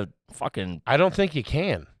switch to fucking. I don't think you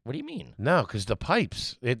can. What do you mean? No, because the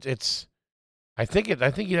pipes. It's. I think you'd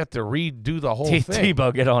have to redo the whole thing.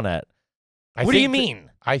 T-Bo, get on that. What do you mean?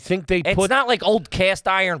 I think they It's not like old cast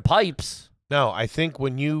iron pipes. No, I think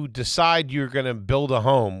when you decide you're going to build a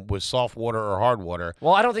home with soft water or hard water,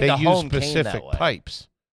 Well, I don't think they the use home specific came that way. pipes.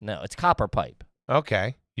 No, it's copper pipe.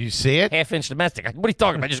 Okay. You see it? Half-inch domestic. What are you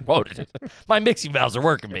talking about? I just quoted it. My mixing valves are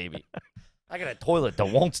working, baby. I got a toilet that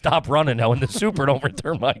won't stop running now, and the super don't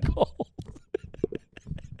return my call.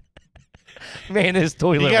 Man, this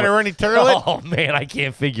toilet. You got a running toilet? Oh man, I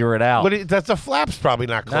can't figure it out. But that's the flap's probably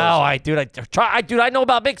not close. No, I know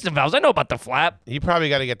about mixing valves. I know about the flap. You probably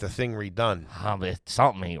got to get the thing redone.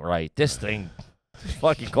 Something ain't right. This thing,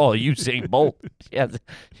 fucking call Usain Bolt.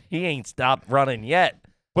 He ain't stopped running yet.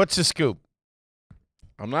 What's the scoop?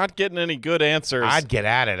 I'm not getting any good answers. I'd get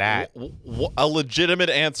out of that. A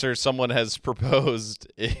legitimate answer someone has proposed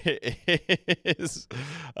is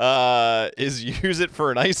use it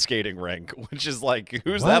for an ice skating rink, which is like,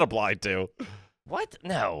 who's that applied to? What?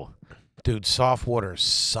 No. Dude, soft water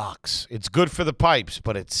sucks. It's good for the pipes,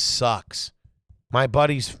 but it sucks. My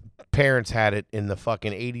buddy's parents had it in the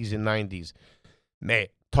fucking 80s and 90s. Man,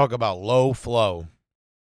 talk about low flow.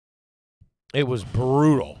 It was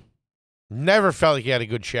brutal. Never felt like you had a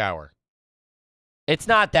good shower. It's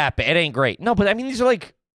not that bad. It ain't great. No, but I mean, these are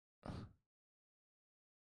like,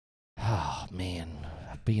 oh man,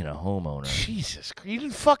 being a homeowner. Jesus, you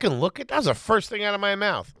didn't fucking look at that. Was the first thing out of my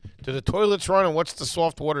mouth. Do the toilets run, and what's the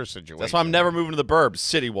soft water situation? That's why I'm never moving to the burbs.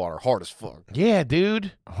 City water, hard as fuck. Yeah,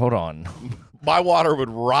 dude. Hold on. My water would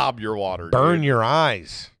rob your water. Burn dude. your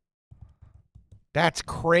eyes. That's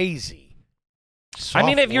crazy. I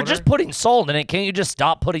mean, Soft if you're water? just putting salt in it, can't you just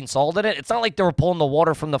stop putting salt in it? It's not like they were pulling the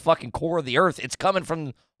water from the fucking core of the earth. It's coming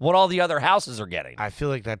from what all the other houses are getting. I feel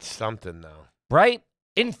like that's something, though. Right?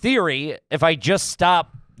 In theory, if I just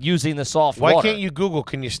stop using the soft Why water. can't you Google?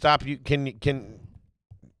 Can you stop? Can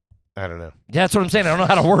I don't know. That's what I'm saying. I don't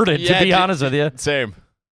know how to word it, to be honest with you. Same.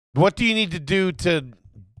 What do you need to do to?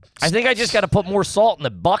 I think I just got to put more salt in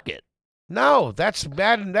the bucket. No, that's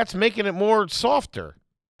bad. And that's making it more softer.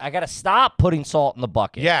 I got to stop putting salt in the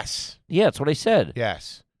bucket. Yes. Yeah, that's what I said.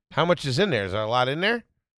 Yes. How much is in there? Is there a lot in there?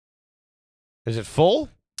 Is it full?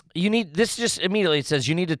 You need this. Just immediately it says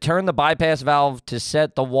you need to turn the bypass valve to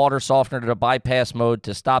set the water softener to the bypass mode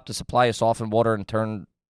to stop the supply of softened water and turn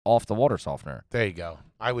off the water softener. There you go.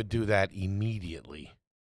 I would do that immediately.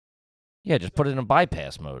 Yeah, just put it in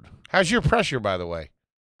bypass mode. How's your pressure, by the way?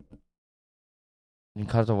 You can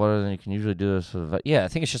cut the water, and you can usually do this with yeah, I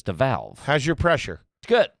think it's just a valve. How's your pressure? It's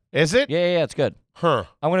good. Is it? Yeah, it's good. Huh.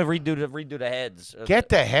 I'm gonna redo the heads. Get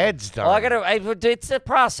the heads done. Well, it's a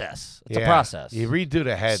process. It's a process. You redo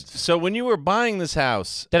the heads. So when you were buying this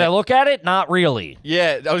house, Did I look at it? Not really.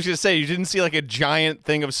 yeah, I was gonna say you didn't see like a giant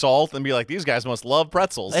thing of salt and be like, these guys must love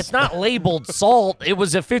pretzels. It's not labeled salt. It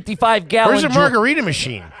was a 55-gallon. Where's the margarita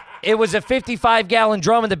machine? It was a 55-gallon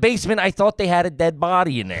drum in the basement. I thought they had a dead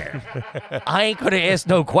body in there. I ain't gonna ask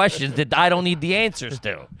no questions that I don't need the answers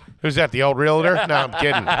to. Who's that, the old realtor? No, I'm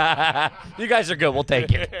kidding. You guys are good. We'll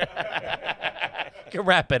take it. You can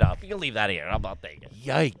wrap it up. You can leave that here. I'll take it.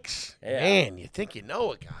 Yikes. Yeah. Man, you think you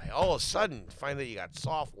know a guy. All of a sudden, find out you got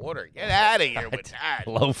soft water. Get out of here with that.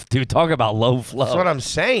 Dude, talk about low flow. That's what I'm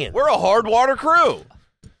saying. We're a hard water crew.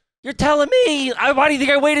 You're telling me? Why do you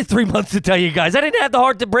think I waited 3 months to tell you guys? I didn't have the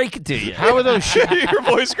heart to break it to you. How are those shit? Your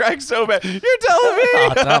voice cracks so bad. You're telling me?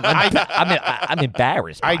 I'm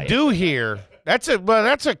embarrassed. I do hear that's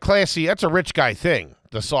a classy, that's a rich guy thing.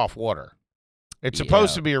 The soft water. It's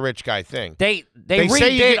supposed to be a rich guy thing. They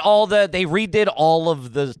say redid all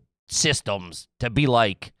of the systems to be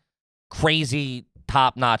like crazy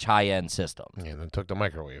top-notch high-end systems. Yeah, then took the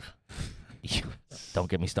microwave. Don't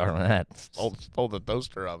get me started on that. Stole the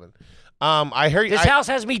toaster oven. I heard this house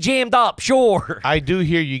has me jammed up. Sure. I do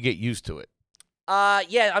hear you get used to it.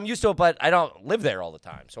 Yeah, I'm used to it, but I don't live there all the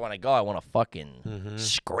time. So when I go, I want to fucking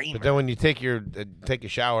scream. But then when you take a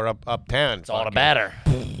shower uptown, it's all the better.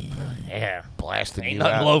 Yeah, blasting Ain't you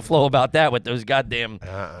nothing out. low flow about that with those goddamn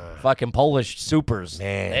fucking Polish supers.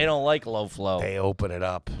 Man. They don't like low flow. They open it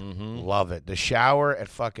up. Love it. The shower at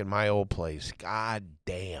fucking my old place. God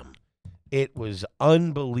damn. It was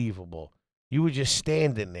unbelievable. You were just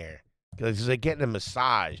standing there because it's like getting a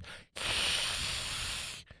massage,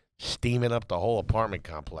 steaming up the whole apartment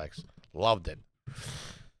complex. Loved it.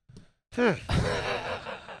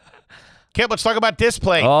 Kip, let's talk about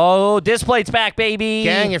Displate. Oh, Displate's back, baby.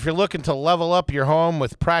 Gang, if you're looking to level up your home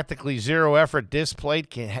with practically zero effort, Displate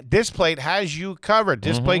has you covered.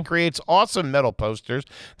 Displate creates awesome metal posters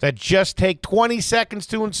that just take 20 seconds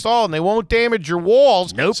to install, and they won't damage your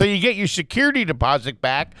walls. Nope. So you get your security deposit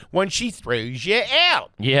back when she throws you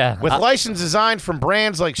out. Yeah. With license designed from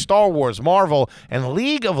brands like Star Wars, Marvel, and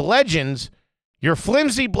League of Legends, your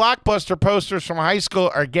flimsy blockbuster posters from high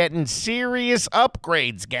school are getting serious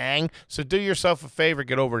upgrades, gang. So do yourself a favor,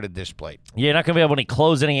 get over to Displate. You're not going to be able to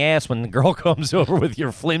close any ass when the girl comes over with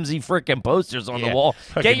your flimsy freaking posters on the wall.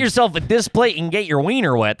 Get yourself a Displate and get your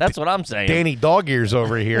wiener wet. That's what I'm saying. Danny Dog Ears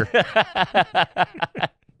over here.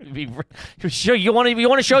 You want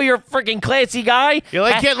to show your freaking classy guy? You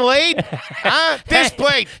like getting laid? Huh?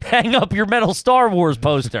 Displate. Hang up your metal Star Wars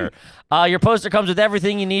poster. Your poster comes with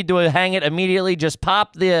everything you need to hang it immediately. Just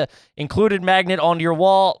pop the included magnet onto your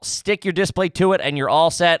wall, stick your display to it, and you're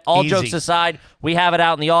all set. All Easy. jokes aside, we have it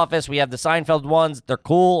out in the office. We have the Seinfeld ones. They're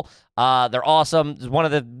cool. They're awesome. One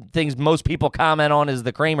of the things most people comment on is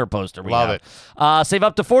the Kramer poster. Love it. Save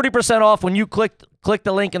up to 40% off when you click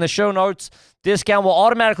the link in the show notes. Discount will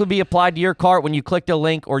automatically be applied to your cart when you click the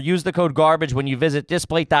link, or use the code GARBAGE when you visit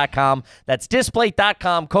Displate.com. That's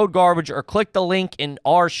Displate.com, code GARBAGE, or click the link in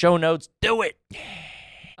our show notes. Do it.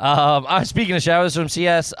 Speaking of showers from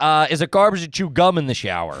CS, is it garbage to chew gum in the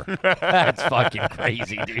shower? That's fucking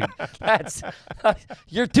crazy, dude.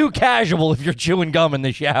 You're too casual if you're chewing gum in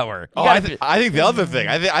the shower. I think the other thing,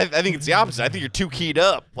 I think it's the opposite. I think you're too keyed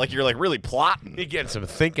up, like you're like really plotting. You're getting some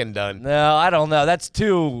thinking done. No, I don't know. That's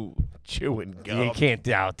too... Chewing gum. You can't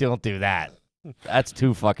don't do that. That's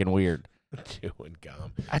too fucking weird. Chewing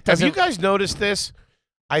gum. Have you guys noticed this?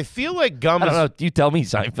 I feel like gum I don't know. You tell me,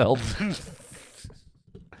 Seinfeld.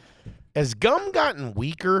 Has gum gotten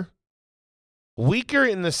weaker? Weaker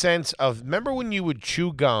in the sense of, remember when you would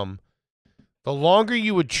chew gum, the longer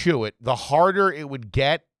you would chew it, the harder it would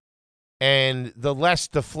get, and the less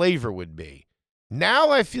the flavor would be. Now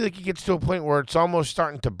I feel like it gets to a point where it's almost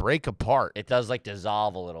starting to break apart. It does like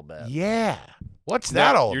dissolve a little bit. Yeah. What's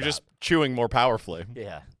that all You're about? just chewing more powerfully.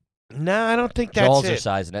 Yeah. No, I don't think that's Jaws it. are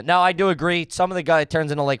sizing it. No, I do agree. Some of the guy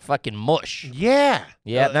turns into like fucking mush. Yeah.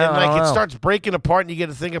 Yeah, no, and I like don't it know. starts breaking apart and you get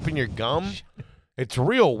a thing up in your gum. It's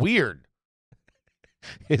real weird.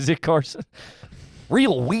 Is it, Carson?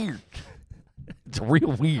 Real weird. It's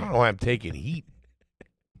real I weird. don't know why I'm taking heat.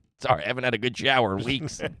 Sorry, I haven't had a good shower in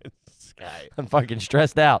weeks. I'm fucking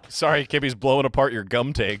stressed out. Sorry, Kippy's blowing apart your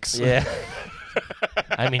gum takes. Yeah.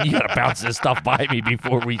 I mean, you gotta bounce this stuff by me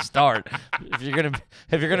before we start. If you're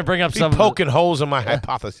gonna bring up Be some poking holes in my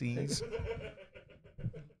hypotheses.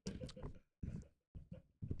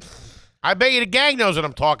 I bet you the gang knows what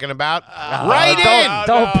I'm talking about. Right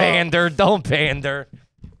Don't pander. Don't pander.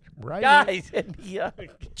 Right Guys, hit me up.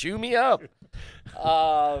 Chew me up.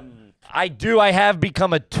 I have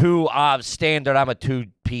become a standard. I'm a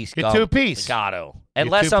two-piece You're gum. two-piece. Legato.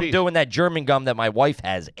 Unless I'm two-piece. doing that German gum that my wife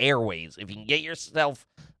has, Airways. If you can get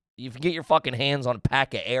your fucking hands on a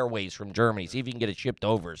pack of Airways from Germany, see if you can get it shipped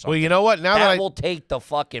over or something. Well, you know what? Now that that will take the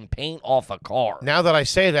fucking paint off a car. Now that I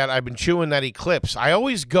say that, I've been chewing that Eclipse. I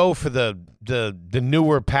always go for the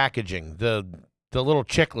newer packaging, the little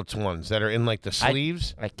chiclets ones that are in like the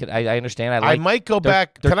sleeves. I understand. I might go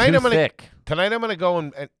back they're tonight. too I'm gonna thick. tonight. I'm gonna go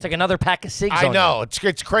and It's like another pack of cigs. I on know there.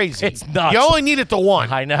 it's crazy. It's nuts. You only need it to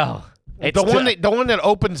one. I know. It's the one that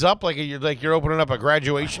opens up like you're opening up a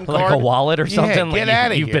graduation card. like a wallet or something. Get like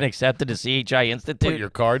out of you've here. been accepted to CHI Institute. Put your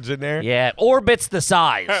cards in there. Yeah, orbits the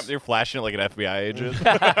size. You're flashing it like an FBI agent.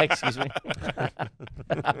 Excuse me.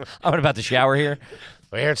 I'm about to shower here.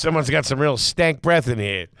 I hear someone's got some real stank breath in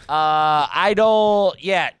here. I don't.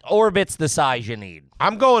 Yeah, orbits the size you need.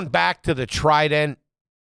 I'm going back to the Trident.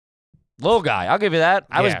 Little guy, I'll give you that.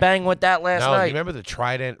 I was Yeah. banging with that last No, night. you remember the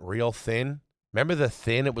Trident real thin? Remember the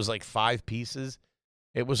thin? It was like 5 pieces.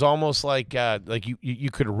 It was almost like you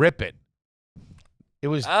could rip it. It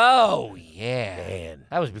was Oh yeah, man.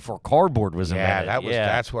 that was before cardboard was Yeah, invented.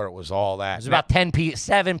 that's where it was all that. There's about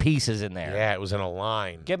 7 pieces in there. Yeah, it was in a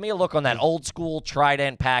line. Give me a look on that old school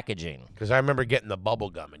Trident packaging. Because I remember getting the bubble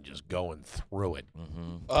gum and just going through it.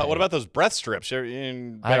 What about those breath strips?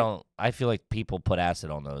 I don't. I feel like people put acid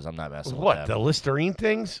on those. I'm not messing with What, them. the Listerine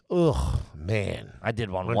things? Ugh, man. I did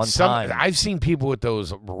one When time. I've seen people with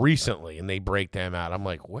those recently, and they break them out. I'm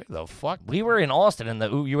like, where the fuck? We were in Austin,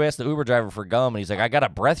 and you asked the Uber driver for gum, and he's like, "I got a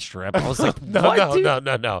breath strip." I was like, No, "What, no,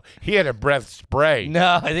 dude?" no. He had a breath spray.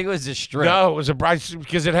 No, I think it was a strip. No, it was a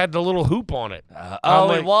because it had the little hoop on it. Oh,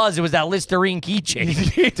 I'm it was. It was that Listerine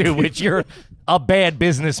keychain, dude. Which you're a bad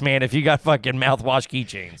businessman if you got fucking mouthwash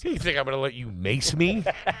keychains. You think I'm gonna let you mace me?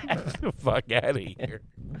 Get the fuck out of here!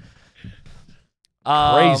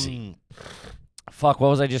 Crazy. Fuck. What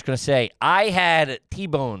was I just gonna say? I had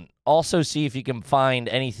T-Bone. Also, see if you can find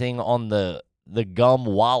anything on the gum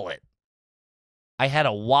wallet. I had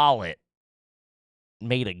a wallet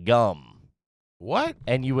made of gum, What?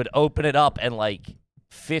 and you would open it up and like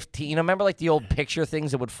 15. You know, remember like the old picture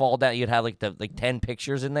things that would fall down? You'd have like 10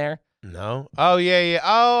 pictures in there. No. Oh yeah.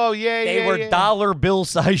 Oh yeah. They yeah, were yeah. dollar bill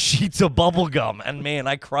size sheets of bubble gum, and man,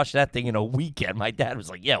 I crushed that thing in a weekend. My dad was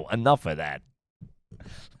like, "Yeah, enough of that."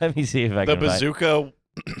 Let me see if I The can. bazooka.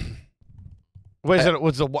 Was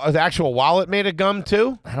the actual wallet made of gum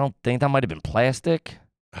too? I don't think that might have been plastic.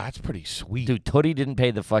 That's pretty sweet. Dude, Tootie didn't pay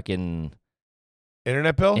the fucking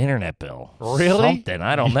Internet bill? internet bill. Really? Something.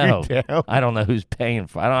 I don't know. You're down? I don't know who's paying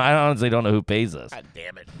for. I honestly don't know who pays us. God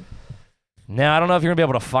damn it. Now I don't know if you're gonna be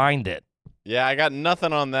able to find it. Yeah, I got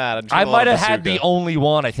nothing on that. I might have had the bazooka. only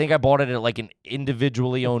one. I think I bought it at like an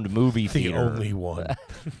individually owned movie The theater. only one.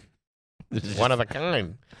 This is One of a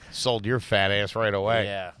kind. Sold your fat ass right away.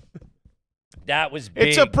 Yeah. That was big.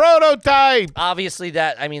 It's a prototype. Obviously,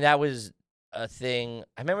 that was a thing.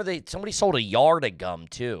 I remember somebody sold a yard of gum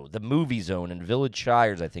too. The Movie Zone in Village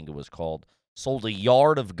Shires, I think it was called, sold a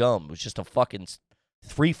yard of gum. It was just a fucking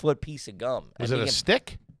 3-foot piece of gum. Was And it me a and-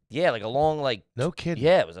 stick? Yeah, like a long, like, No kidding.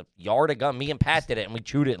 yeah, it was a yard of gum. Me and Pat did it, and we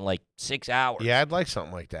chewed it in like 6 hours. Yeah, I'd like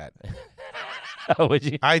something like that. Would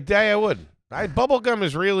you? I would. Bubble gum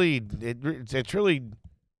is really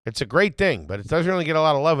it's a great thing, but it doesn't really get a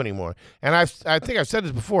lot of love anymore. And I think I've said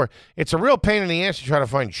this before. It's a real pain in the ass to try to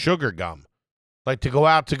find sugar gum, like to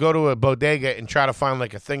go to a bodega and try to find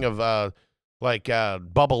like a thing of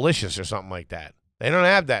Bubblicious or something like that. They don't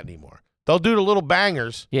have that anymore. They'll do the little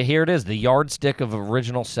bangers. Yeah, here it is. The yardstick of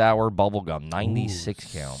original sour bubble gum,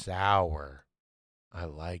 96 count. Sour. I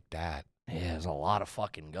like that. Yeah, there's a lot of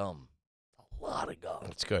fucking gum. A lot of gum.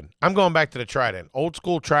 That's good. I'm going back to the Trident. Old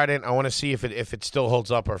school Trident. I want to see if it still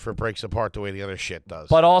holds up or if it breaks apart the way the other shit does.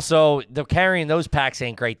 But also, the carrying those packs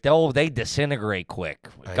ain't great. They disintegrate quick.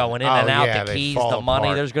 Going in and Oh, out, yeah, the they keys, fall the money.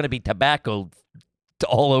 apart. There's going to be tobacco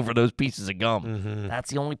all over those pieces of gum. Mhm. That's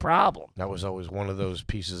the only problem. That was always one of those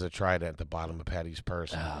pieces of Trident at the bottom of Patty's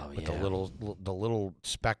purse with yeah. the little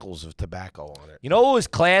speckles of tobacco on it. You know what was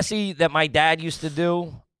classy that my dad used to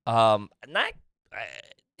do?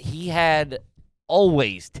 He had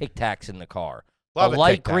always Tic Tacs in the car. Love the it,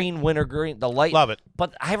 light Tic Tac. green, winter green, the light. Love it.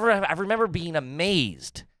 But I remember being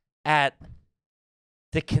amazed at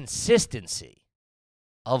the consistency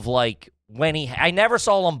of like when I never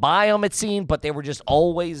saw him buy them, it seemed, but they were just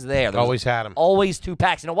always there. There was Always had them. always 2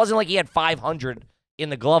 packs. And it wasn't like he had 500 in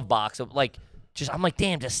the glove box. I'm like,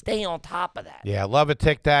 damn, just stay on top of that. Yeah, love a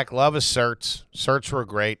Tic Tac. Love a Certs. Certs were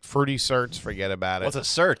great. Fruity Certs, forget about it. What's a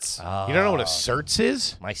certs? You don't know what a Certs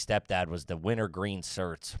is? My stepdad was the winter green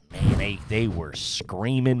certs. Man, they were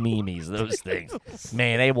screaming memes, those things.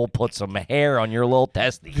 Man, they will put some hair on your little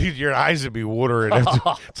testy. Dude, your eyes would be watering.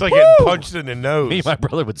 It's like getting punched in the nose. Me and my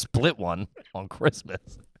brother would split one on Christmas.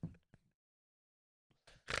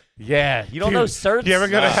 Yeah, you don't know certs? You ever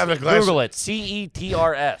gotta have a glass? Google it.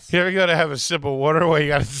 CETRS. You ever gotta have a sip of water while you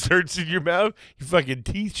got Certs in your mouth? Your fucking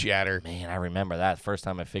teeth shatter. Man, I remember that first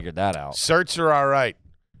time I figured that out. Certs are all right.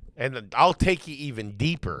 And I'll take you even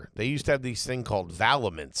deeper. They used to have these thing called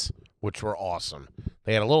Valaments, which were awesome.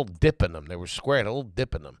 They had a little dip in them. They were square, had a little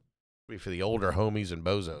dip in them. Be for the older homies and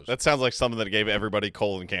bozos. That sounds like something that gave everybody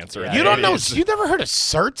colon cancer. Yeah. You don't know. You never heard of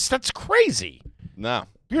certs? That's crazy. No.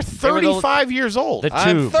 You're 35 years old.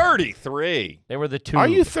 I'm 33. They were the two. Are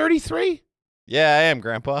you 33? Yeah, I am,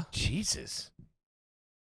 Grandpa. Jesus.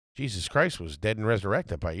 Jesus Christ was dead and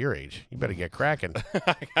resurrected by your age. You better get cracking.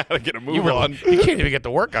 I gotta get a move on. You can't even get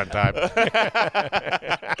to work on time.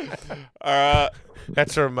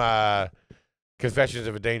 That's from Confessions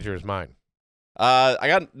of a Dangerous Mind.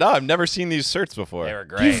 I've never seen these certs before. They were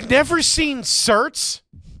great. You've never seen certs?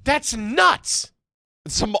 That's nuts.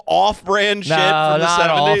 Some off-brand shit No, from the not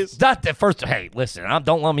 70s. Not the first. Hey, listen,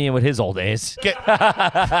 don't lump me in with his old days. Get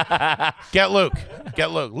Luke. Get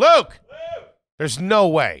Luke. Luke! There's no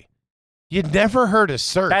way. You'd never heard of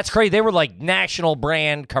certs. That's crazy. They were like national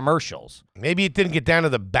brand commercials Maybe it didn't get down to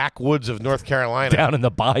the backwoods of North Carolina down in the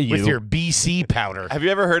bayou. with your BC powder. Have you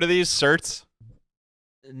ever heard of these certs?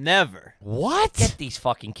 Never. What? Get these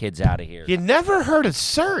fucking kids out of here. You never heard of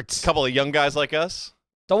certs? A couple of young guys like us.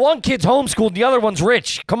 The one kid's homeschooled, the other one's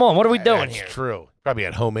rich. Come on, what are we doing That's here? true. Probably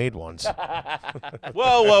had homemade ones.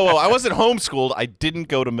 Whoa. I wasn't homeschooled. I didn't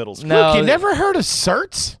go to middle school. No. Look, you never heard of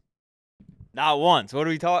certs? Not once. What are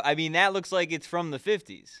we talking? I mean, that looks like it's from the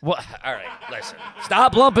 50s. Well, all right, listen.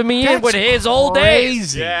 Stop lumping me in That's with his old days.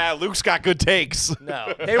 crazy. Yeah, Luke's got good takes.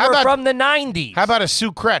 No, they How were about- from the 90s. How about a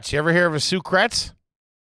sucrets? You ever hear of a sucrets?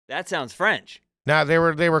 That sounds French. Now they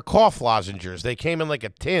were cough lozengers. They came in like a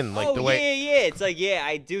tin, like oh, the way. yeah. It's like, yeah,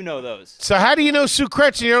 I do know those. So how do you know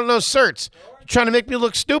sucrets and you don't know certs? You trying to make me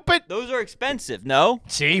look stupid? Those are expensive, no?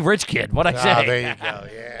 See, rich kid, what'd I Oh, say? there you go.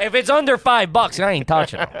 Yeah. If it's under $5, I ain't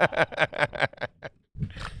touching them.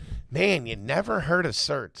 Man, you never heard of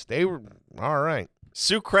certs. They were all right.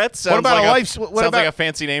 Sucrets sounds about like a life- what sounds about- like a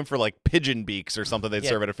fancy name for like pigeon beaks or something they'd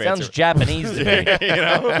serve at a fancy. Sounds Japanese to me. you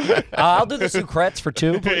know? I'll do the sucrets for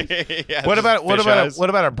two. Yeah, What just fish eyes.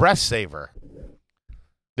 about a breast saver?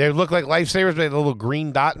 They look like lifesavers, but they have a little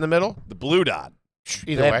green dot in the middle. the blue dot?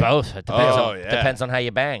 Either They way, both. It depends, Oh, on, yeah. depends on how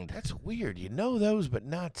you banged. that's weird. You know those, but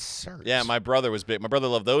not certs. Yeah, my brother was big. My brother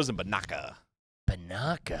loved those in Banaka.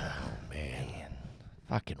 Banaka. Man.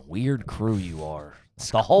 Fucking weird crew you are.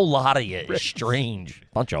 The whole lot of you is strange.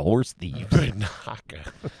 Bunch of horse thieves.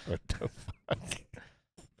 Banaka. What the fuck?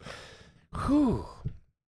 Whew.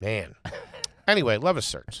 Man. Anyway, love a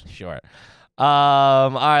certs. Sure. All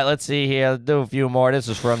right, let's see here. Let's do a few more. This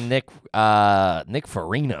is from Nick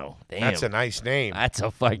Farino. Damn. That's a nice name. That's a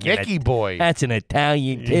fucking Nicky boy. That's an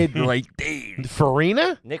Italian kid right there.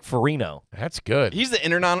 Farina? Nick Farino. That's good. He's the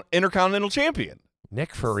Intercontinental Champion.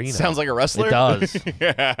 Nick Farina. Sounds like a wrestler. It does.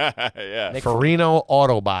 yeah. Nick Farino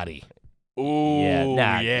Auto Body. Ooh, Yeah,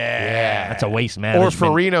 nah, Yeah. That's a waste Or management.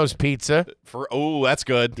 Farino's Pizza. Oh, that's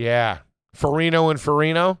good. Yeah. Farino and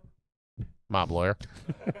Farino. Mob lawyer.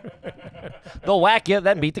 They'll whack you,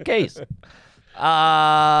 then beat the case.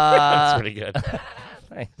 That's pretty good.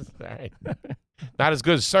 Thanks. All right. Not as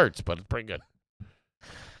good as certs, but it's pretty good.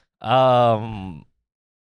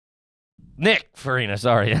 Nick Farina,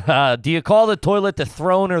 sorry. Do you call the toilet the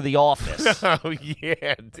throne or the office? Oh,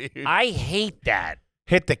 yeah, dude. I hate that.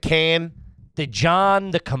 Hit the can. The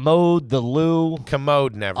John, the commode, the loo.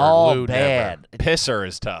 Commode never. All Lou bad. Pisser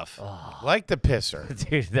is tough. never. Like the pisser.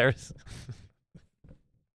 Dude, there's...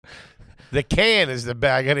 The can is the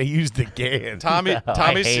bad. I got to use the can. Tommy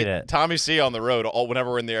I hate it. Tommy C on the road.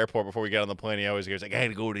 Whenever we're in the airport before we get on the plane, he always goes like, "I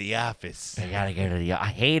gotta go to the office." I gotta go to the... I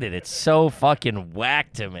hate it. It's so fucking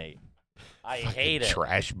whack to me. I hate it.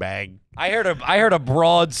 Trash bag. I heard a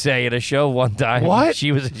broad say at a show one time. What?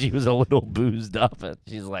 She was a little boozed up, and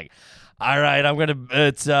she's like, "All right,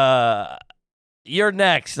 you're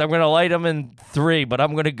next. I'm gonna light them in 3, but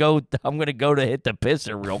I'm gonna go to hit the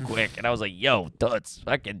pisser real quick." And I was like, "Yo, Toots,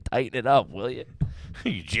 fucking tighten it up, will you?"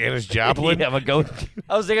 You Janis Joplin? Yeah,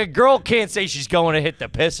 I was like, a girl can't say she's going to hit the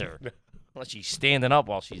pisser unless she's standing up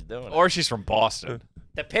while she's doing it. Or she's from Boston.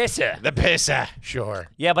 The pisser. The pisser. Sure.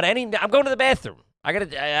 Yeah, but I'm going to the bathroom. I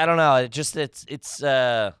don't know. It just it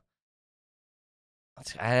rubs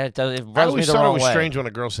I me always the thought it wrong was way. strange when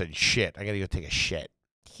a girl said shit. I got to go take a shit.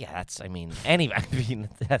 Yeah,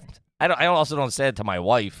 I also don't say it to my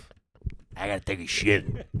wife. I gotta take a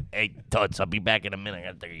shit. Hey, Toots, I'll be back in a minute. I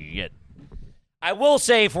gotta take a shit. I will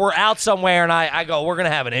say if we're out somewhere and I go, we're gonna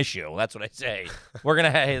have an issue. That's what I say.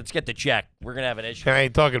 Hey, let's get the check. We're gonna have an issue. I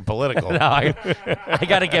ain't talking political. No, I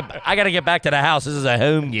gotta get back to the house. This is a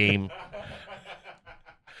home game.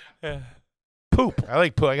 Poop. I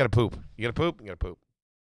like poop. I got to poop. You got to poop? You got to poop.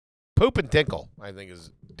 Poop and tinkle, I think,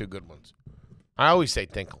 is 2 good ones. I always say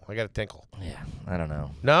tinkle. I got to tinkle. Yeah, I don't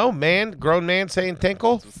know. No, grown man saying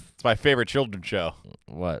tinkle? It's my favorite children's show.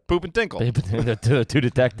 What? Poop and Tinkle. the two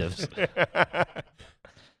detectives.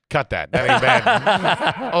 Cut that. That ain't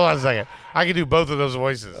bad. Hold on a second. I can do both of those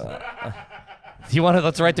voices. You want to?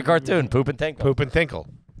 Let's write the cartoon. Poop and Tinkle. Poop and Tinkle.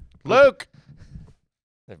 Luke.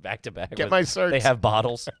 They're back to back. Get my search. They have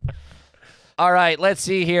bottles. All right, let's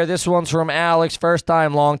see here. This one's from Alex. First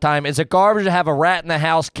time, long time. Is it garbage to have a rat in the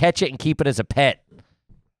house, catch it, and keep it as a pet?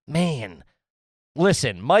 Man,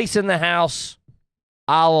 listen, mice in the house,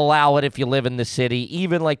 I'll allow it if you live in the city,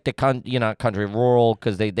 even like the country, rural,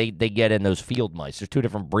 because they get in those field mice. There's two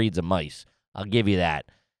different breeds of mice. I'll give you that.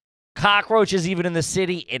 Cockroaches, even in the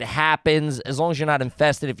city, it happens. As long as you're not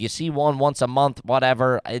infested. If you see one once a month,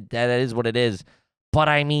 whatever, that is what it is. But,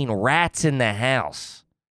 I mean, rats in the house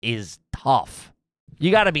is tough. You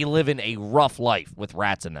got to be living a rough life with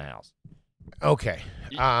rats in the house. Okay.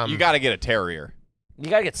 You got to get a terrier. You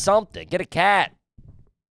got to get something. Get a cat.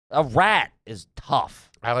 A rat is tough.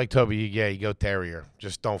 I like Toby. You go terrier.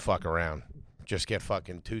 Just don't fuck around. Just get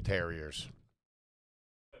fucking 2 terriers.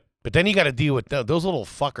 But then you got to deal with those little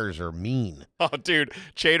fuckers are mean. Oh, dude.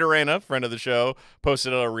 Chaderana, friend of the show,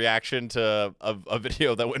 posted a reaction to a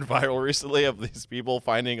video that went viral recently of these people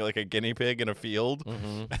finding like a guinea pig in a field.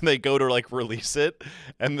 Mm-hmm. And they go to like release it.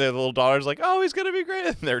 And the little daughter's like, oh, he's going to be great.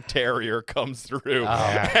 And their terrier comes through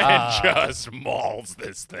and just mauls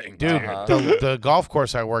this thing. Dude, the golf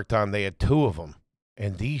course I worked on, they had 2 of them.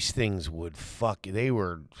 And these things would fuck. They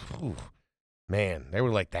were... Man, they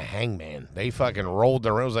were like the hangman. They fucking rolled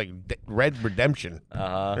their. It was like Red Redemption.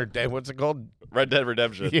 Or what's it called? Red Dead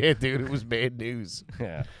Redemption. Yeah, dude, it was bad news.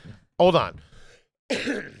 Yeah. Hold on.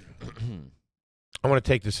 I want to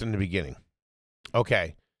take this in the beginning.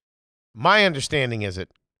 Okay. My understanding is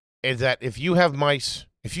that if you have mice,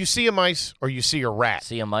 if you see a mice or you see a rat.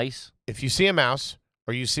 See a mice? If you see a mouse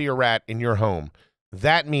or you see a rat in your home,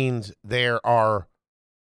 that means there are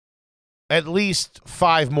at least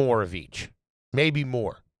 5 more of each. Maybe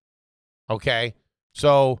more. Okay?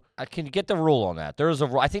 So Can you get the rule on that? There's a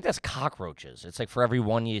rule. I think that's cockroaches. It's like for every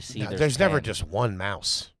one you see, there's never 10. just one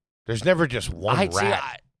mouse. There's never just one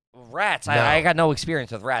rat. Rats. No. I got no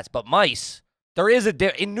experience with rats, but mice. There is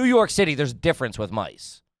in New York City. There's a difference with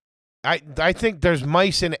mice. I think there's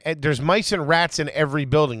mice and rats in every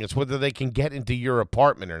building. It's whether they can get into your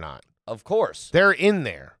apartment or not. Of course, They're in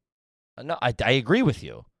there. no, I agree with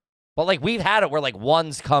you, but like we've had it where like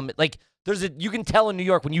ones come like. You can tell in New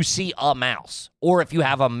York when you see a mouse or if you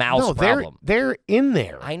have a mouse problem. They're in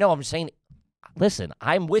there. I know. I'm saying, listen,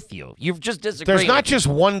 I'm with you. You've just disagreed. There's not just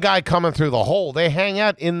one guy coming through the hole. They hang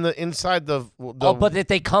out inside the. But if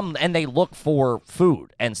they come and they look for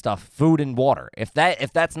food and stuff, food and water. If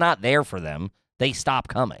that's not there for them, they stop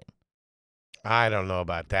coming. I don't know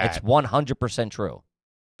about that. It's 100% true.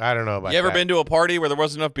 I don't know about that. You ever been to a party where there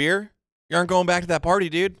wasn't enough beer? You aren't going back to that party,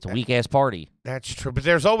 dude. It's a weak ass party. That's true. But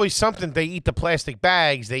there's always something. They eat the plastic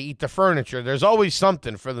bags. They eat the furniture. There's always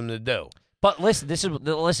something for them to do. But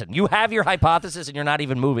listen, you have your hypothesis and you're not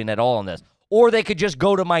even moving at all on this. Or they could just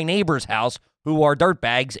go to my neighbor's house who are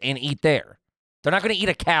dirtbags and eat there. They're not going to eat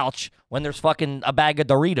a couch when there's fucking a bag of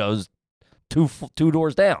Doritos two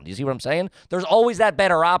doors down. You see what I'm saying? There's always that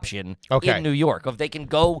better option in New York if they can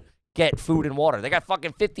go get food and water. They got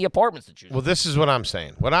fucking 50 apartments to choose from. Well, this is what I'm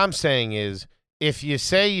saying. What I'm saying is if you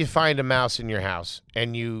say you find a mouse in your house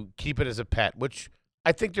and you keep it as a pet, which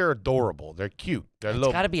I think they're adorable. They're cute. They're It's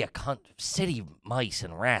got to be city mice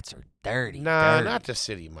and rats are dirty. Nah, dirty. not the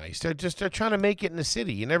city mice. They're trying to make it in the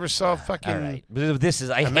city. You never saw fucking All right. This is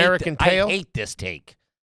American Tail? I hate this take.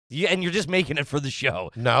 And you're just making it for the show.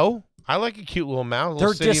 No. I like a cute little mouse. They're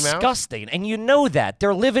Little city disgusting, and you know that.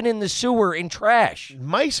 They're living in the sewer in trash. mouse.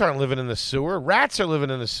 Mice aren't living in the sewer. Rats are living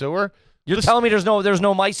in the sewer. You're telling me there's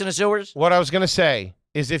no mice in the sewers? What I was going to say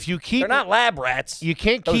is if you keep They're not lab rats. you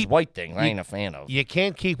can't Those keep white things I ain't a fan of. you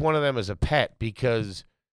can't keep one of them as a pet because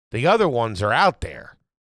the other ones are out there.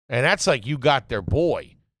 And that's like you got their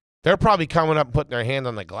boy. They're probably coming up and putting their hand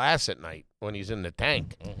on the glass at night when he's in the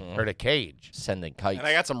tank or the cage. Sending kites. And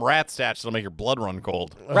I got some rat stats that'll make your blood run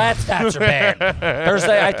cold. Rat stats are bad.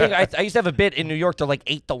 I used to have a bit in New York. They're like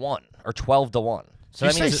 8-1 or 12-1. So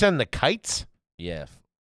you that say means send the kites? yeah,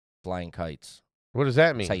 flying kites. What does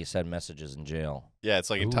that mean? That's how you send messages in jail. Yeah, it's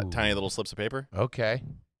like Ooh. tiny little slips of paper. Okay.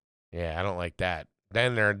 Yeah, I don't like that.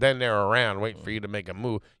 Then they're around waiting for you to make a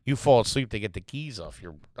move. You fall asleep, they get the keys off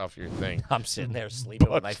your thing. I'm sitting there sleeping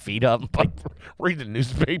with my feet up, Read the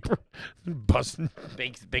newspaper, busting.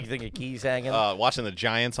 big thing of keys hanging. Watching the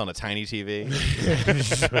Giants on a tiny TV.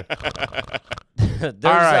 There's,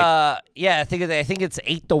 All right. I think it's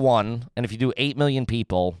 8-1, and if you do 8 million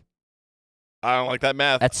people, I don't like that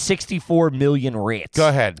math. that's 64 million rats. Go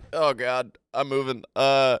ahead. Oh God, I'm moving.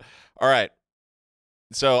 All right.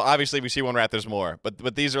 So obviously, if we see one rat, there's more.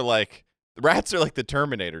 But these are like Rats are like the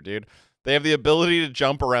Terminator, dude. They have the ability to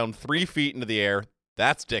jump around 3 feet into the air.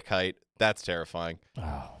 That's dick height. That's terrifying.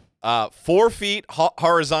 4 feet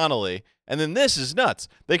horizontally. And then this is nuts.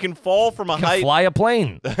 They can fall from a height. Fly a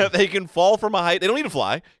plane. They can fall from a height. They don't need to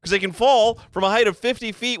fly because they can fall from a height of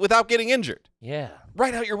 50 feet without getting injured. Yeah.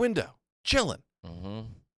 Right out your window. Chilling.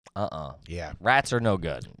 Yeah. Rats are no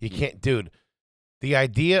good. You can't, dude. The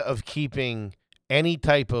idea of keeping any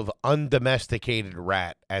type of undomesticated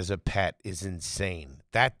rat as a pet is insane.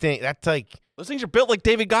 That's like... Those things are built like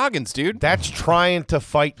David Goggins, dude. That's trying to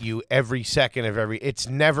fight you every second of every... It's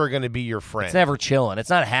never going to be your friend. It's never chilling. It's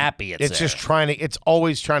not happy. It's just trying to... It's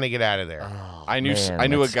always trying to get out of there. Oh, I knew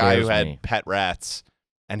a guy who had pet rats,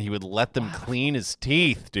 and he would let them clean his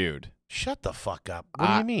teeth, dude. Shut the fuck up. What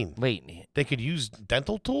do you mean? Wait. They could use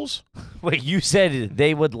dental tools? Wait, you said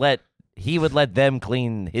he would let them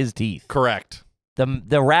clean his teeth. Correct.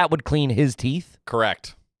 The rat would clean his teeth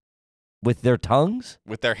Correct. with their tongues?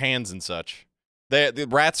 With their hands and such. The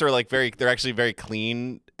rats are like they're actually very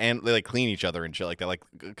clean, and they like clean each other and shit like that, like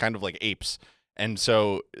kind of like apes. And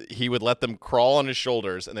so he would let them crawl on his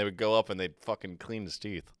shoulders, and they would go up and they'd fucking clean his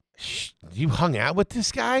teeth. You hung out with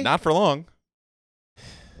this guy? Not for long.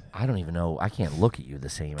 I don't even know. I can't look at you the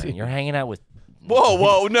same, man. You're hanging out with...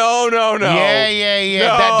 Whoa, no. Yeah.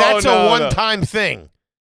 No, That's no, a one-time thing.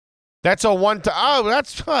 That's a one-time... Oh,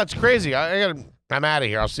 that's crazy. I'm out of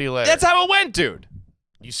here. I'll see you later. That's how it went, dude.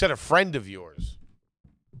 You said a friend of yours.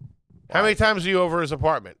 How many times were you over his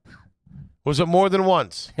apartment? Was it more than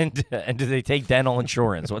once? And do they take dental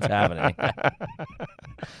insurance? What's happening?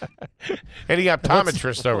 Any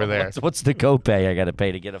optometrist over there? What's the copay I got to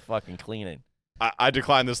pay to get a fucking cleaning? I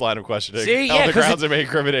decline this line of questioning. See? On Yeah, the 'cause grounds it may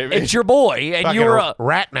incriminate me. It's your boy, and Fucking you were a...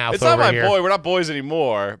 rat mouth It's over not my here. boy. We're not boys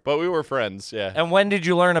anymore, but we were friends, yeah. And when did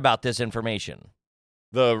you learn about this information?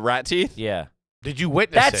 The rat teeth? Yeah. Did you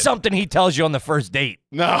witness That's it? something he tells you on the first date.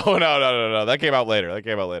 No. That came out later.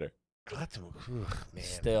 Man.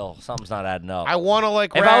 Still, something's not adding up. I want to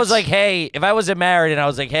like If rats. I was like, hey, if I wasn't married and I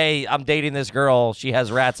was like, hey, I'm dating this girl, she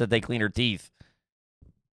has rats that they clean her teeth,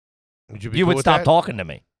 would you, be you cool would with stop that? talking to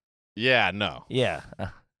me. Yeah, no. Yeah.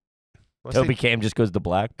 Unless Toby they, Cam just goes to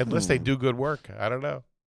black. unless they do good work. I don't know.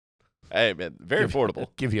 Hey, man, very affordable.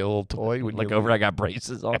 Give you a little toy. When Look you over, I got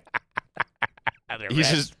braces on. He's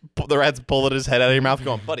just the rat's pulling his head out of your mouth,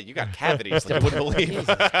 going, "Buddy, you got cavities like you wouldn't believe." Jesus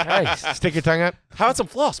Christ. Stick your tongue out. How about some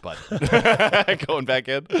floss, bud? Going back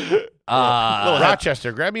in. Little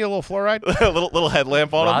Rochester, grab me a little fluoride. little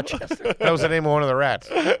headlamp on Rochester. That was the name of one of the rats.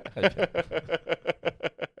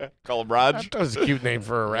 Call him Raj. That was a cute name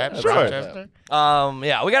for a rat. Sure. Rochester.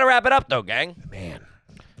 Yeah, we got to wrap it up, though, gang. Man,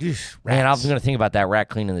 Man, I'm going to think about that rat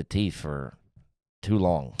cleaning the teeth for too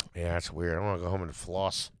long. yeah, that's weird. I want to go home and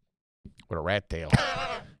floss with a rat tail.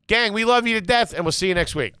 Gang, we love you to death, and we'll see you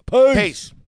next week. Peace.